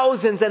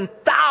 Thousands and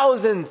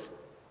thousands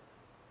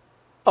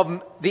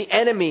of the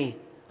enemy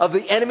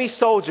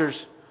soldiers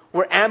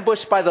were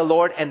ambushed by the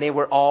Lord, and they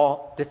were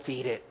all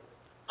defeated.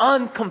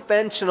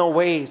 Unconventional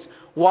ways.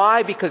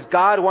 Why? Because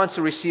God wants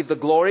to receive the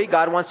glory.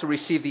 God wants to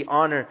receive the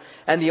honor.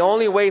 And the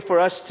only way for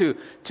us to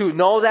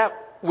know that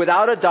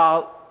without a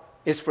doubt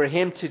is for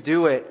Him to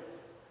do it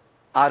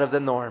out of the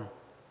norm.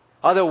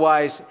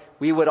 Otherwise,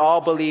 we would all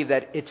believe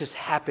that it just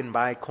happened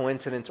by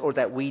coincidence or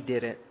that we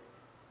did it.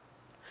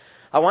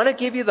 I want to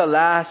give you the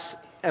last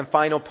and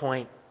final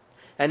point.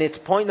 And it's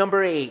point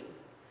number 8.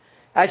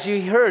 As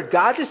you heard,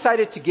 God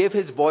decided to give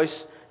His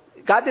voice.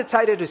 God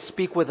decided to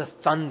speak with a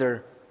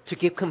thunder to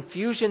give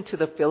confusion to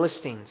the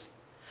Philistines.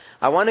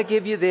 I want to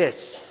give you this.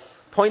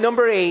 Point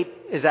number 8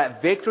 is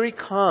that victory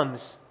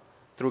comes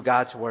through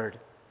God's Word.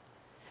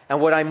 And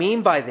what I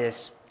mean by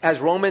this, as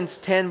Romans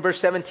 10 verse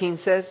 17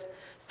 says,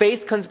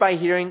 faith comes by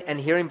hearing, and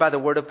hearing by the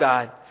Word of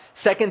God.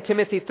 2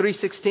 Timothy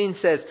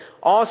 3:16 says,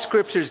 all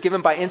Scripture is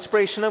given by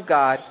inspiration of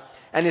God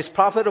and is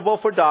profitable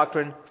for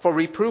doctrine, for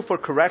reproof, for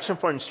correction,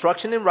 for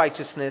instruction in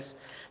righteousness,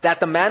 that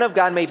the man of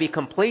God may be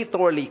complete,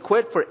 thoroughly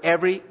equipped for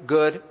every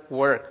good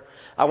work.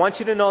 I want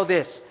you to know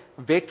this.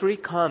 Victory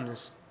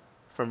comes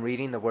from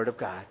reading the Word of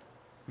God.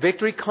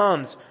 Victory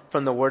comes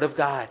from the Word of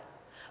God.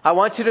 I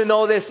want you to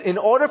know this. In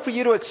order for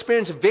you to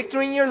experience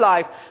victory in your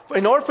life,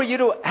 in order for you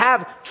to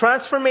have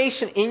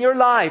transformation in your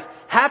life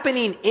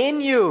happening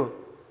in you,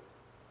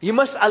 you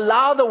must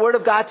allow the Word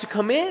of God to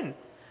come in.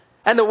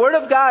 And the Word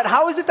of God,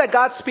 how is it that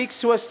God speaks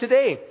to us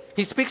today?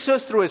 He speaks to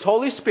us through His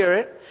Holy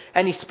Spirit,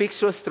 and He speaks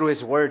to us through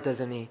His Word,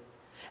 doesn't He?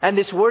 And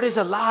this Word is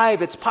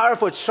alive, it's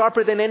powerful, it's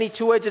sharper than any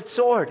two-edged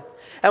sword.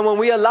 And when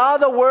we allow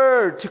the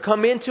Word to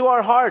come into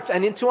our hearts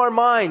and into our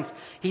minds,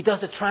 He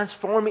does a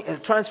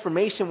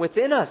transformation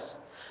within us.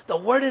 The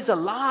Word is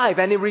alive,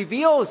 and it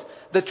reveals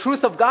the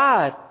truth of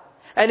God.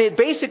 And it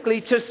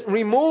basically just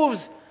removes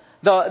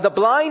the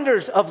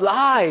blinders of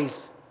lies.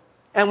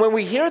 And when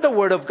we hear the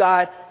Word of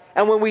God,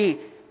 and when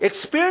we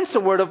experience the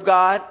Word of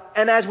God.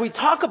 And as we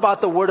talk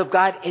about the Word of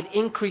God, it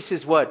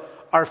increases what?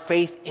 Our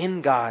faith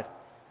in God,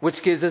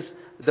 which gives us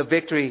the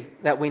victory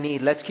that we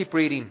need. Let's keep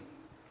reading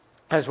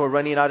as we're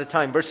running out of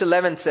time. Verse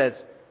 11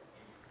 says,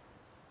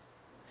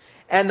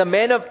 "And the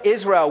men of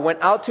Israel went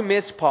out to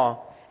Mizpah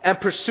and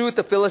pursued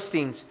the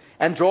Philistines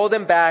and drove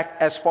them back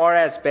as far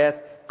as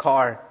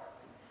Beth-kar."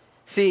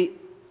 See,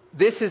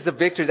 this is the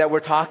victory that we're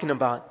talking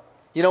about.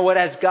 You know what?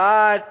 As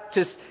God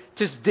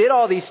just did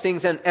all these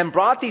things and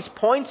brought these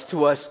points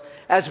to us,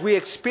 as we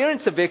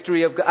experience the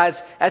victory of God,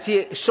 as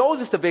He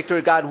shows us the victory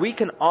of God, we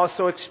can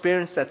also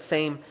experience that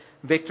same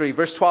victory.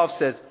 Verse 12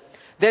 says,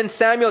 "Then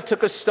Samuel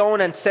took a stone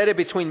and set it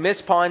between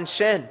Mizpah and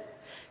Shen,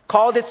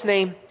 called its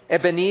name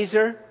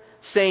Ebenezer,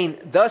 saying,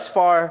 'Thus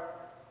far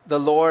the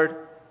Lord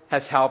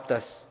has helped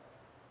us.'"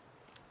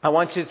 I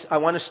want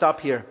to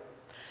stop here.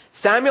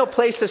 Samuel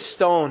placed a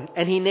stone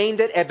and he named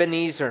it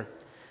Ebenezer,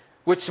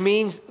 which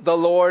means the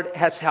Lord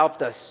has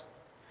helped us.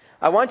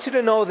 I want you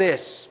to know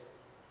this.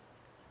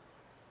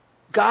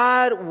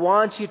 God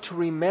wants you to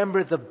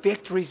remember the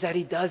victories that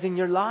He does in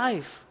your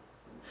life.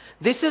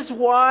 This is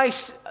why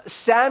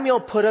Samuel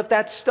put up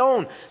that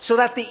stone, so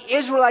that the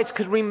Israelites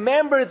could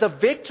remember the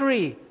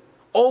victory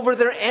over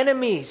their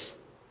enemies.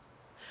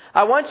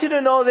 I want you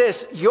to know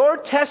this. Your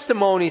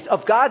testimonies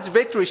of God's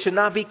victory should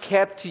not be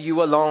kept to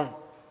you alone.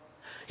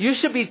 You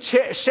should be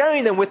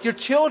sharing them with your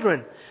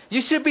children.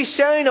 You should be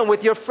sharing them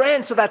with your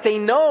friends so that they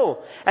know,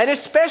 and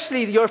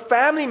especially your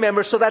family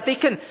members, so that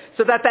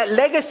that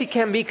legacy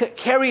can be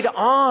carried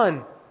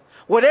on.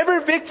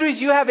 Whatever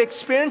victories you have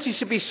experienced, you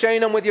should be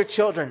sharing them with your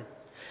children.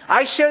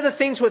 I share the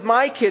things with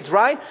my kids,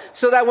 right?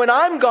 So that when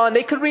I'm gone,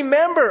 they could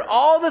remember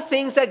all the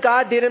things that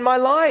God did in my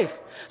life.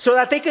 So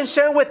that they can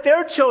share with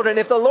their children.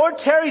 If the Lord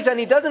tarries and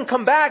He doesn't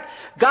come back,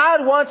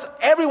 God wants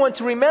everyone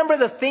to remember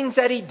the things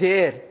that He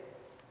did.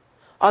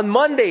 On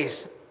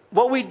Mondays,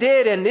 what we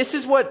did, and this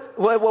is what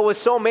was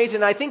so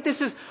amazing. I think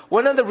this is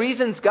one of the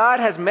reasons God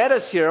has met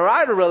us here.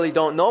 I really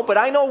don't know, but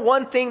I know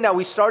one thing that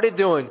we started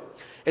doing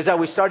is that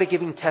we started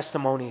giving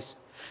testimonies.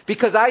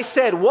 Because I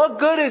said, what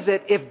good is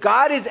it if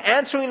God is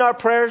answering our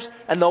prayers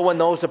and no one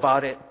knows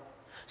about it?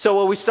 So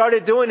what we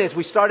started doing is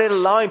we started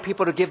allowing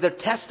people to give their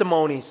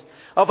testimonies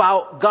of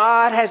how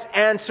God has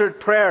answered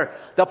prayer,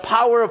 the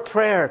power of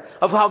prayer,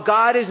 of how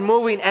God is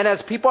moving. And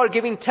as people are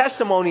giving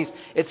testimonies,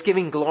 it's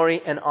giving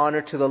glory and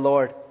honor to the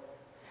Lord.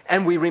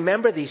 And we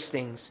remember these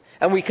things,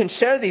 and we can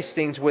share these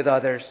things with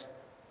others.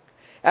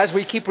 As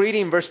we keep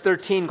reading, verse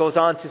 13 goes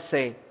on to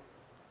say,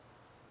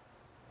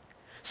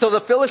 "So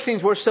the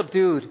Philistines were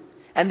subdued,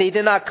 and they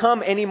did not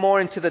come any more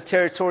into the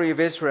territory of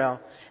Israel.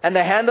 And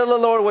the hand of the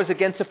Lord was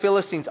against the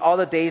Philistines all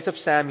the days of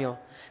Samuel.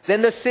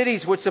 Then the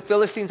cities which the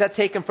Philistines had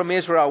taken from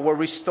Israel were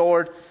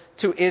restored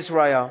to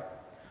Israel.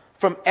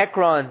 From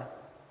Ekron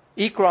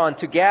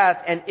to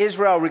Gath, and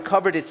Israel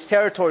recovered its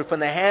territory from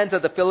the hands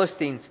of the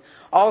Philistines.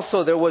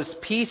 Also there was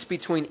peace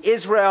between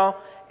Israel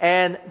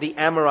and the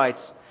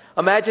Amorites."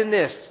 Imagine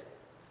this.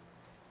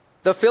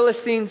 The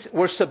Philistines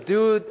were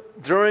subdued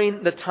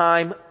during the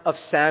time of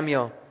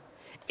Samuel.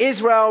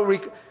 Israel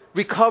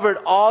recovered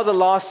all the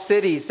lost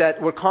cities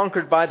that were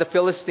conquered by the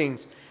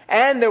Philistines.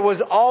 And there was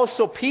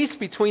also peace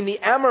between the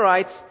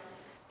Amorites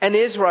and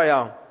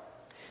Israel.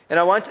 And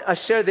I want to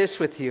share this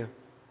with you.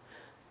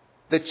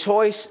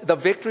 The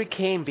victory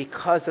came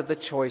because of the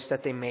choice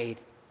that they made.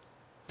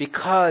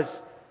 Because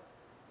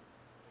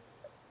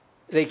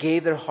they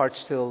gave their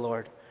hearts to the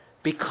Lord.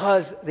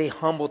 Because they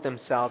humbled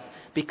themselves.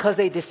 Because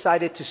they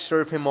decided to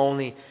serve Him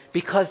only.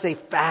 Because they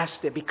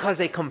fasted. Because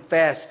they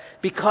confessed.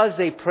 Because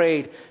they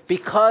prayed.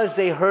 Because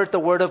they heard the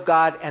Word of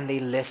God and they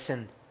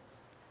listened.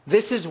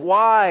 This is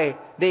why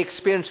they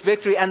experienced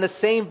victory. And the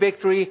same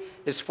victory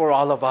is for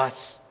all of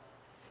us.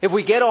 If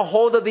we get a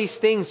hold of these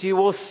things, you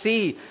will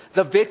see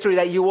the victory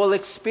that you will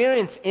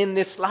experience in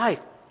this life.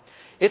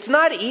 It's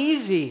not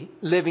easy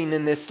living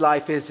in this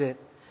life, is it?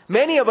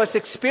 Many of us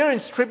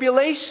experience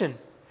tribulation.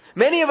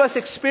 Many of us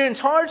experience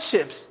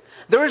hardships.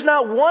 There is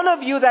not one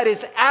of you that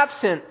is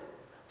absent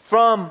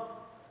from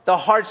the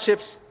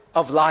hardships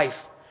of life.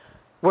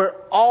 We're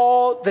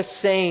all the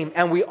same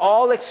and we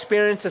all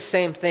experience the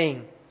same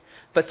thing.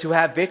 But to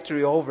have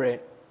victory over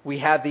it, we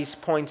have these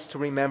points to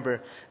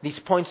remember, these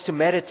points to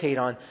meditate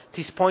on,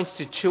 these points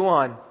to chew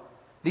on,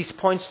 these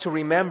points to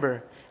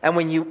remember. And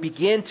when you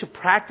begin to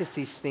practice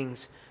these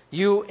things,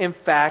 you in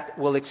fact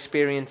will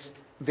experience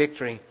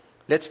victory.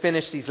 Let's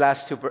finish these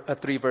last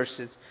three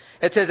verses.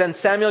 It says, "And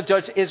Samuel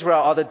judged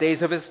Israel all the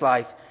days of his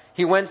life.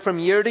 He went from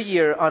year to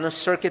year on a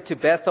circuit to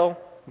Bethel,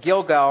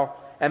 Gilgal,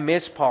 and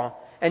Mizpah,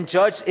 and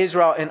judged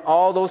Israel in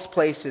all those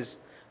places.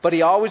 But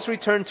he always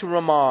returned to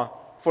Ramah,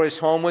 for his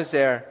home was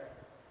there.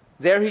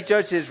 There he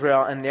judged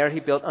Israel, and there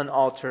he built an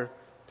altar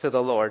to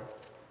the Lord."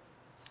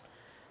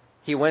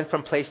 He went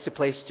from place to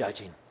place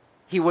judging.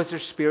 He was their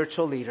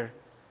spiritual leader.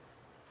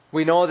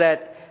 We know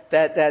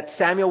that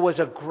Samuel was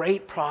a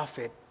great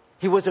prophet.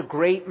 He was a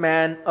great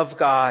man of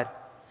God.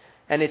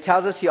 And it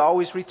tells us he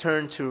always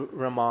returned to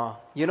Ramah.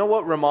 You know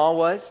what Ramah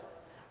was?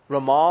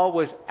 Ramah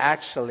was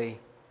actually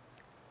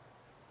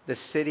the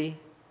city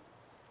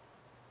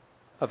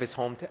of his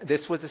hometown.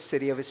 This was the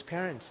city of his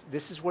parents.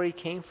 This is where he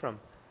came from.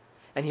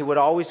 And he would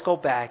always go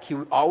back. He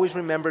always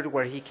remembered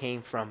where he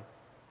came from.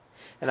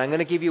 And I'm going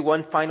to give you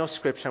one final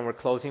scripture, and we're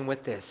closing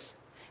with this.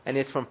 And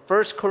it's from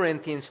 1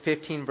 Corinthians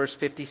 15, verse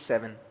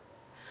 57.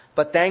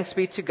 But thanks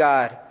be to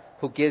God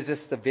who gives us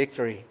the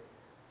victory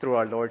through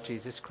our Lord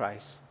Jesus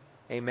Christ.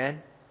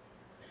 Amen.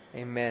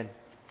 Amen.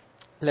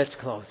 Let's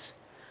close.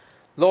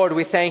 Lord,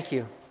 we thank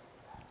you.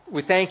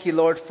 We thank you,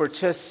 Lord, for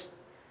just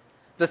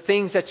the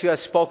things that you have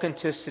spoken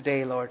to us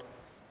today, Lord.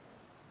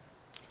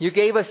 You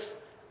gave us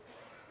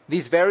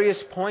these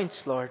various points,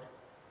 Lord.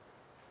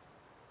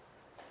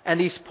 And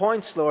these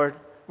points, Lord,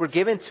 were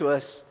given to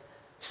us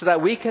so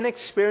that we can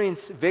experience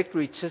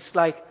victory just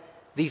like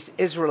these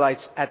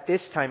Israelites at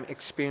this time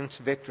experienced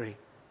victory.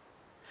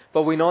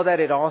 But we know that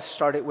it all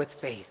started with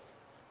faith.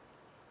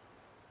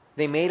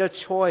 They made a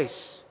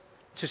choice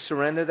to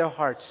surrender their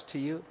hearts to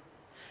you.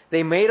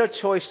 They made a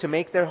choice to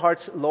make their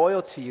hearts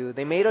loyal to you.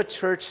 They made a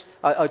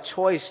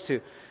choice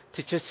to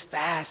just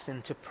fast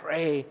and to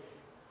pray.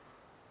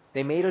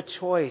 They made a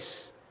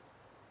choice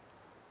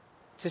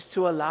just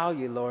to allow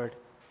you, Lord,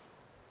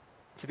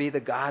 to be the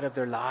God of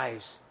their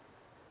lives.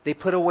 They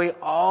put away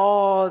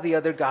all the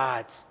other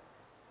gods.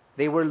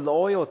 They were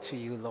loyal to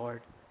you,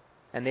 Lord,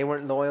 and they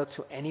weren't loyal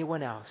to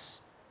anyone else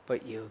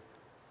but you.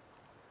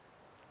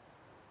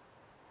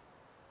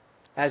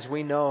 As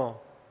we know,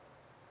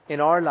 in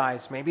our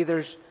lives, maybe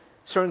there's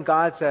certain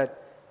gods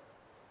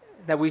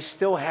that we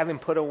still haven't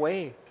put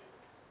away.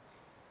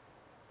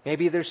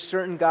 Maybe there's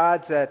certain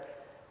gods that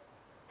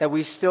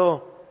we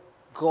still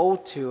go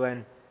to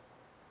and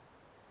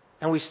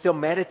we still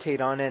meditate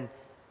on. And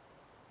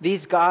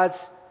these gods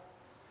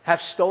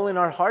have stolen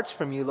our hearts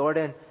from you,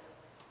 Lord.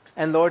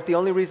 And Lord, the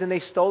only reason they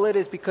stole it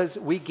is because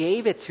we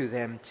gave it to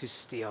them to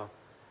steal.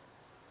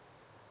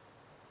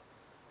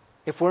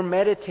 If we're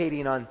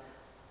meditating on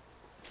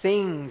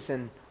things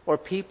or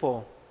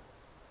people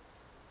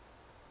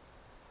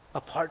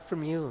apart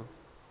from you,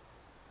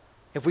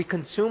 if we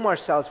consume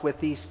ourselves with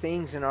these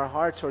things in our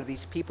hearts or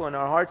these people in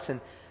our hearts,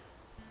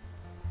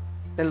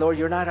 then Lord,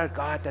 you're not our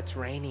God that's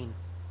reigning.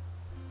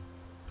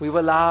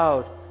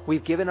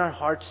 We've given our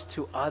hearts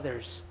to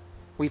others.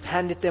 We've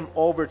handed them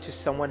over to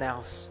someone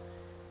else.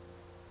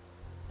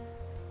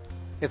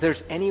 If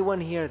there's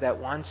anyone here that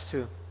wants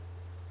to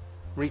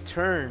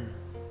return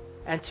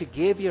and to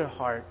give your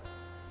heart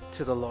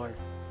to the Lord,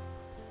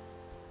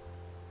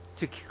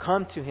 to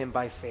come to Him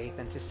by faith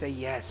and to say,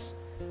 yes,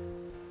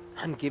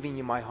 I'm giving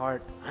you my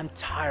heart. I'm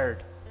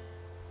tired.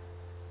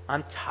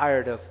 I'm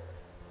tired of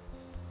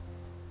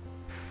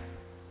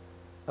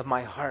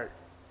my heart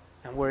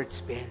and where it's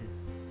been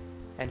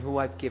and who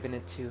I've given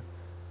it to.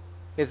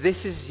 If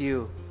this is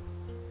you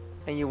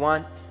and you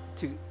want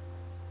to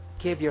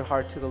give your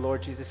heart to the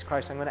Lord Jesus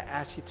Christ, I'm going to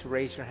ask you to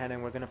raise your hand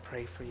and we're going to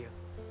pray for you.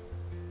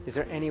 Is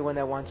there anyone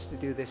that wants to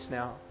do this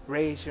now?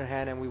 Raise your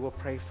hand and we will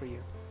pray for you.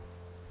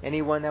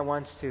 Anyone that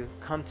wants to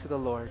come to the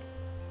Lord,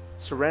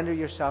 surrender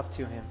yourself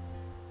to Him.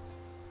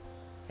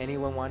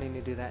 Anyone wanting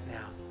to do that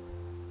now?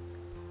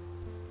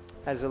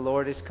 As the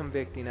Lord is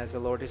convicting, as the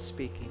Lord is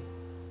speaking.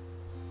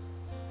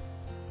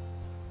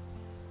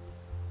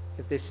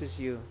 If this is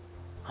you,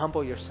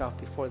 humble yourself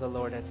before the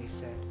Lord as He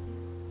said.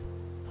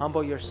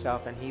 Humble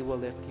yourself and He will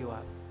lift you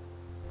up.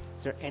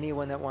 Is there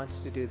anyone that wants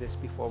to do this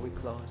before we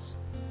close?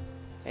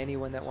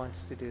 Anyone that wants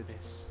to do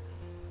this?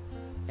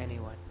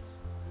 Anyone?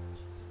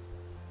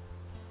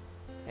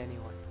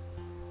 Anyone?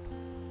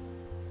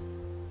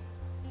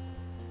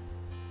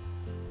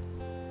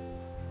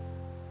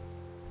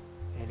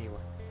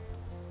 Anyone?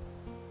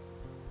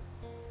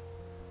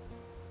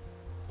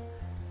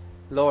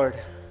 Lord,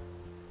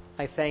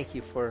 I thank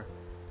you for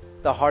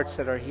the hearts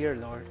that are here,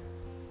 Lord.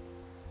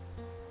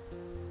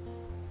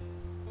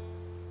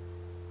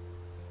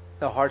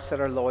 The hearts that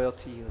are loyal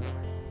to you,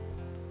 Lord.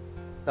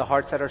 The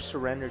hearts that are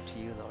surrendered to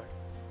you, Lord.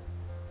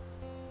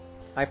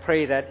 I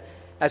pray that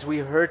as we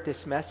heard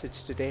this message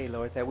today,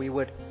 Lord, that we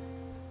would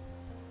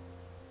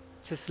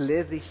just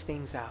live these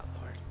things out,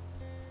 Lord.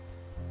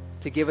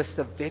 To give us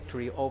the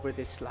victory over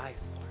this life,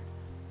 Lord.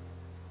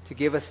 To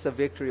give us the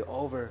victory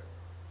over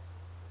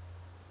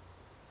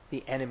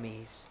the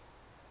enemies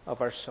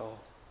of our soul.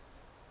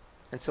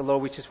 And so,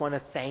 Lord, we just want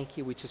to thank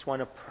you. We just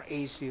want to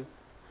praise you.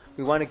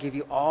 We want to give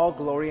you all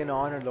glory and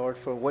honor, Lord,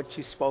 for what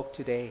you spoke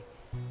today.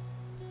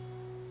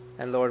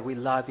 And Lord, we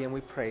love you and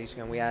we praise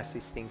you and we ask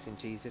these things in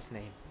Jesus'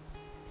 name.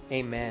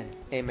 Amen.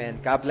 Amen.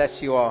 God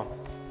bless you all.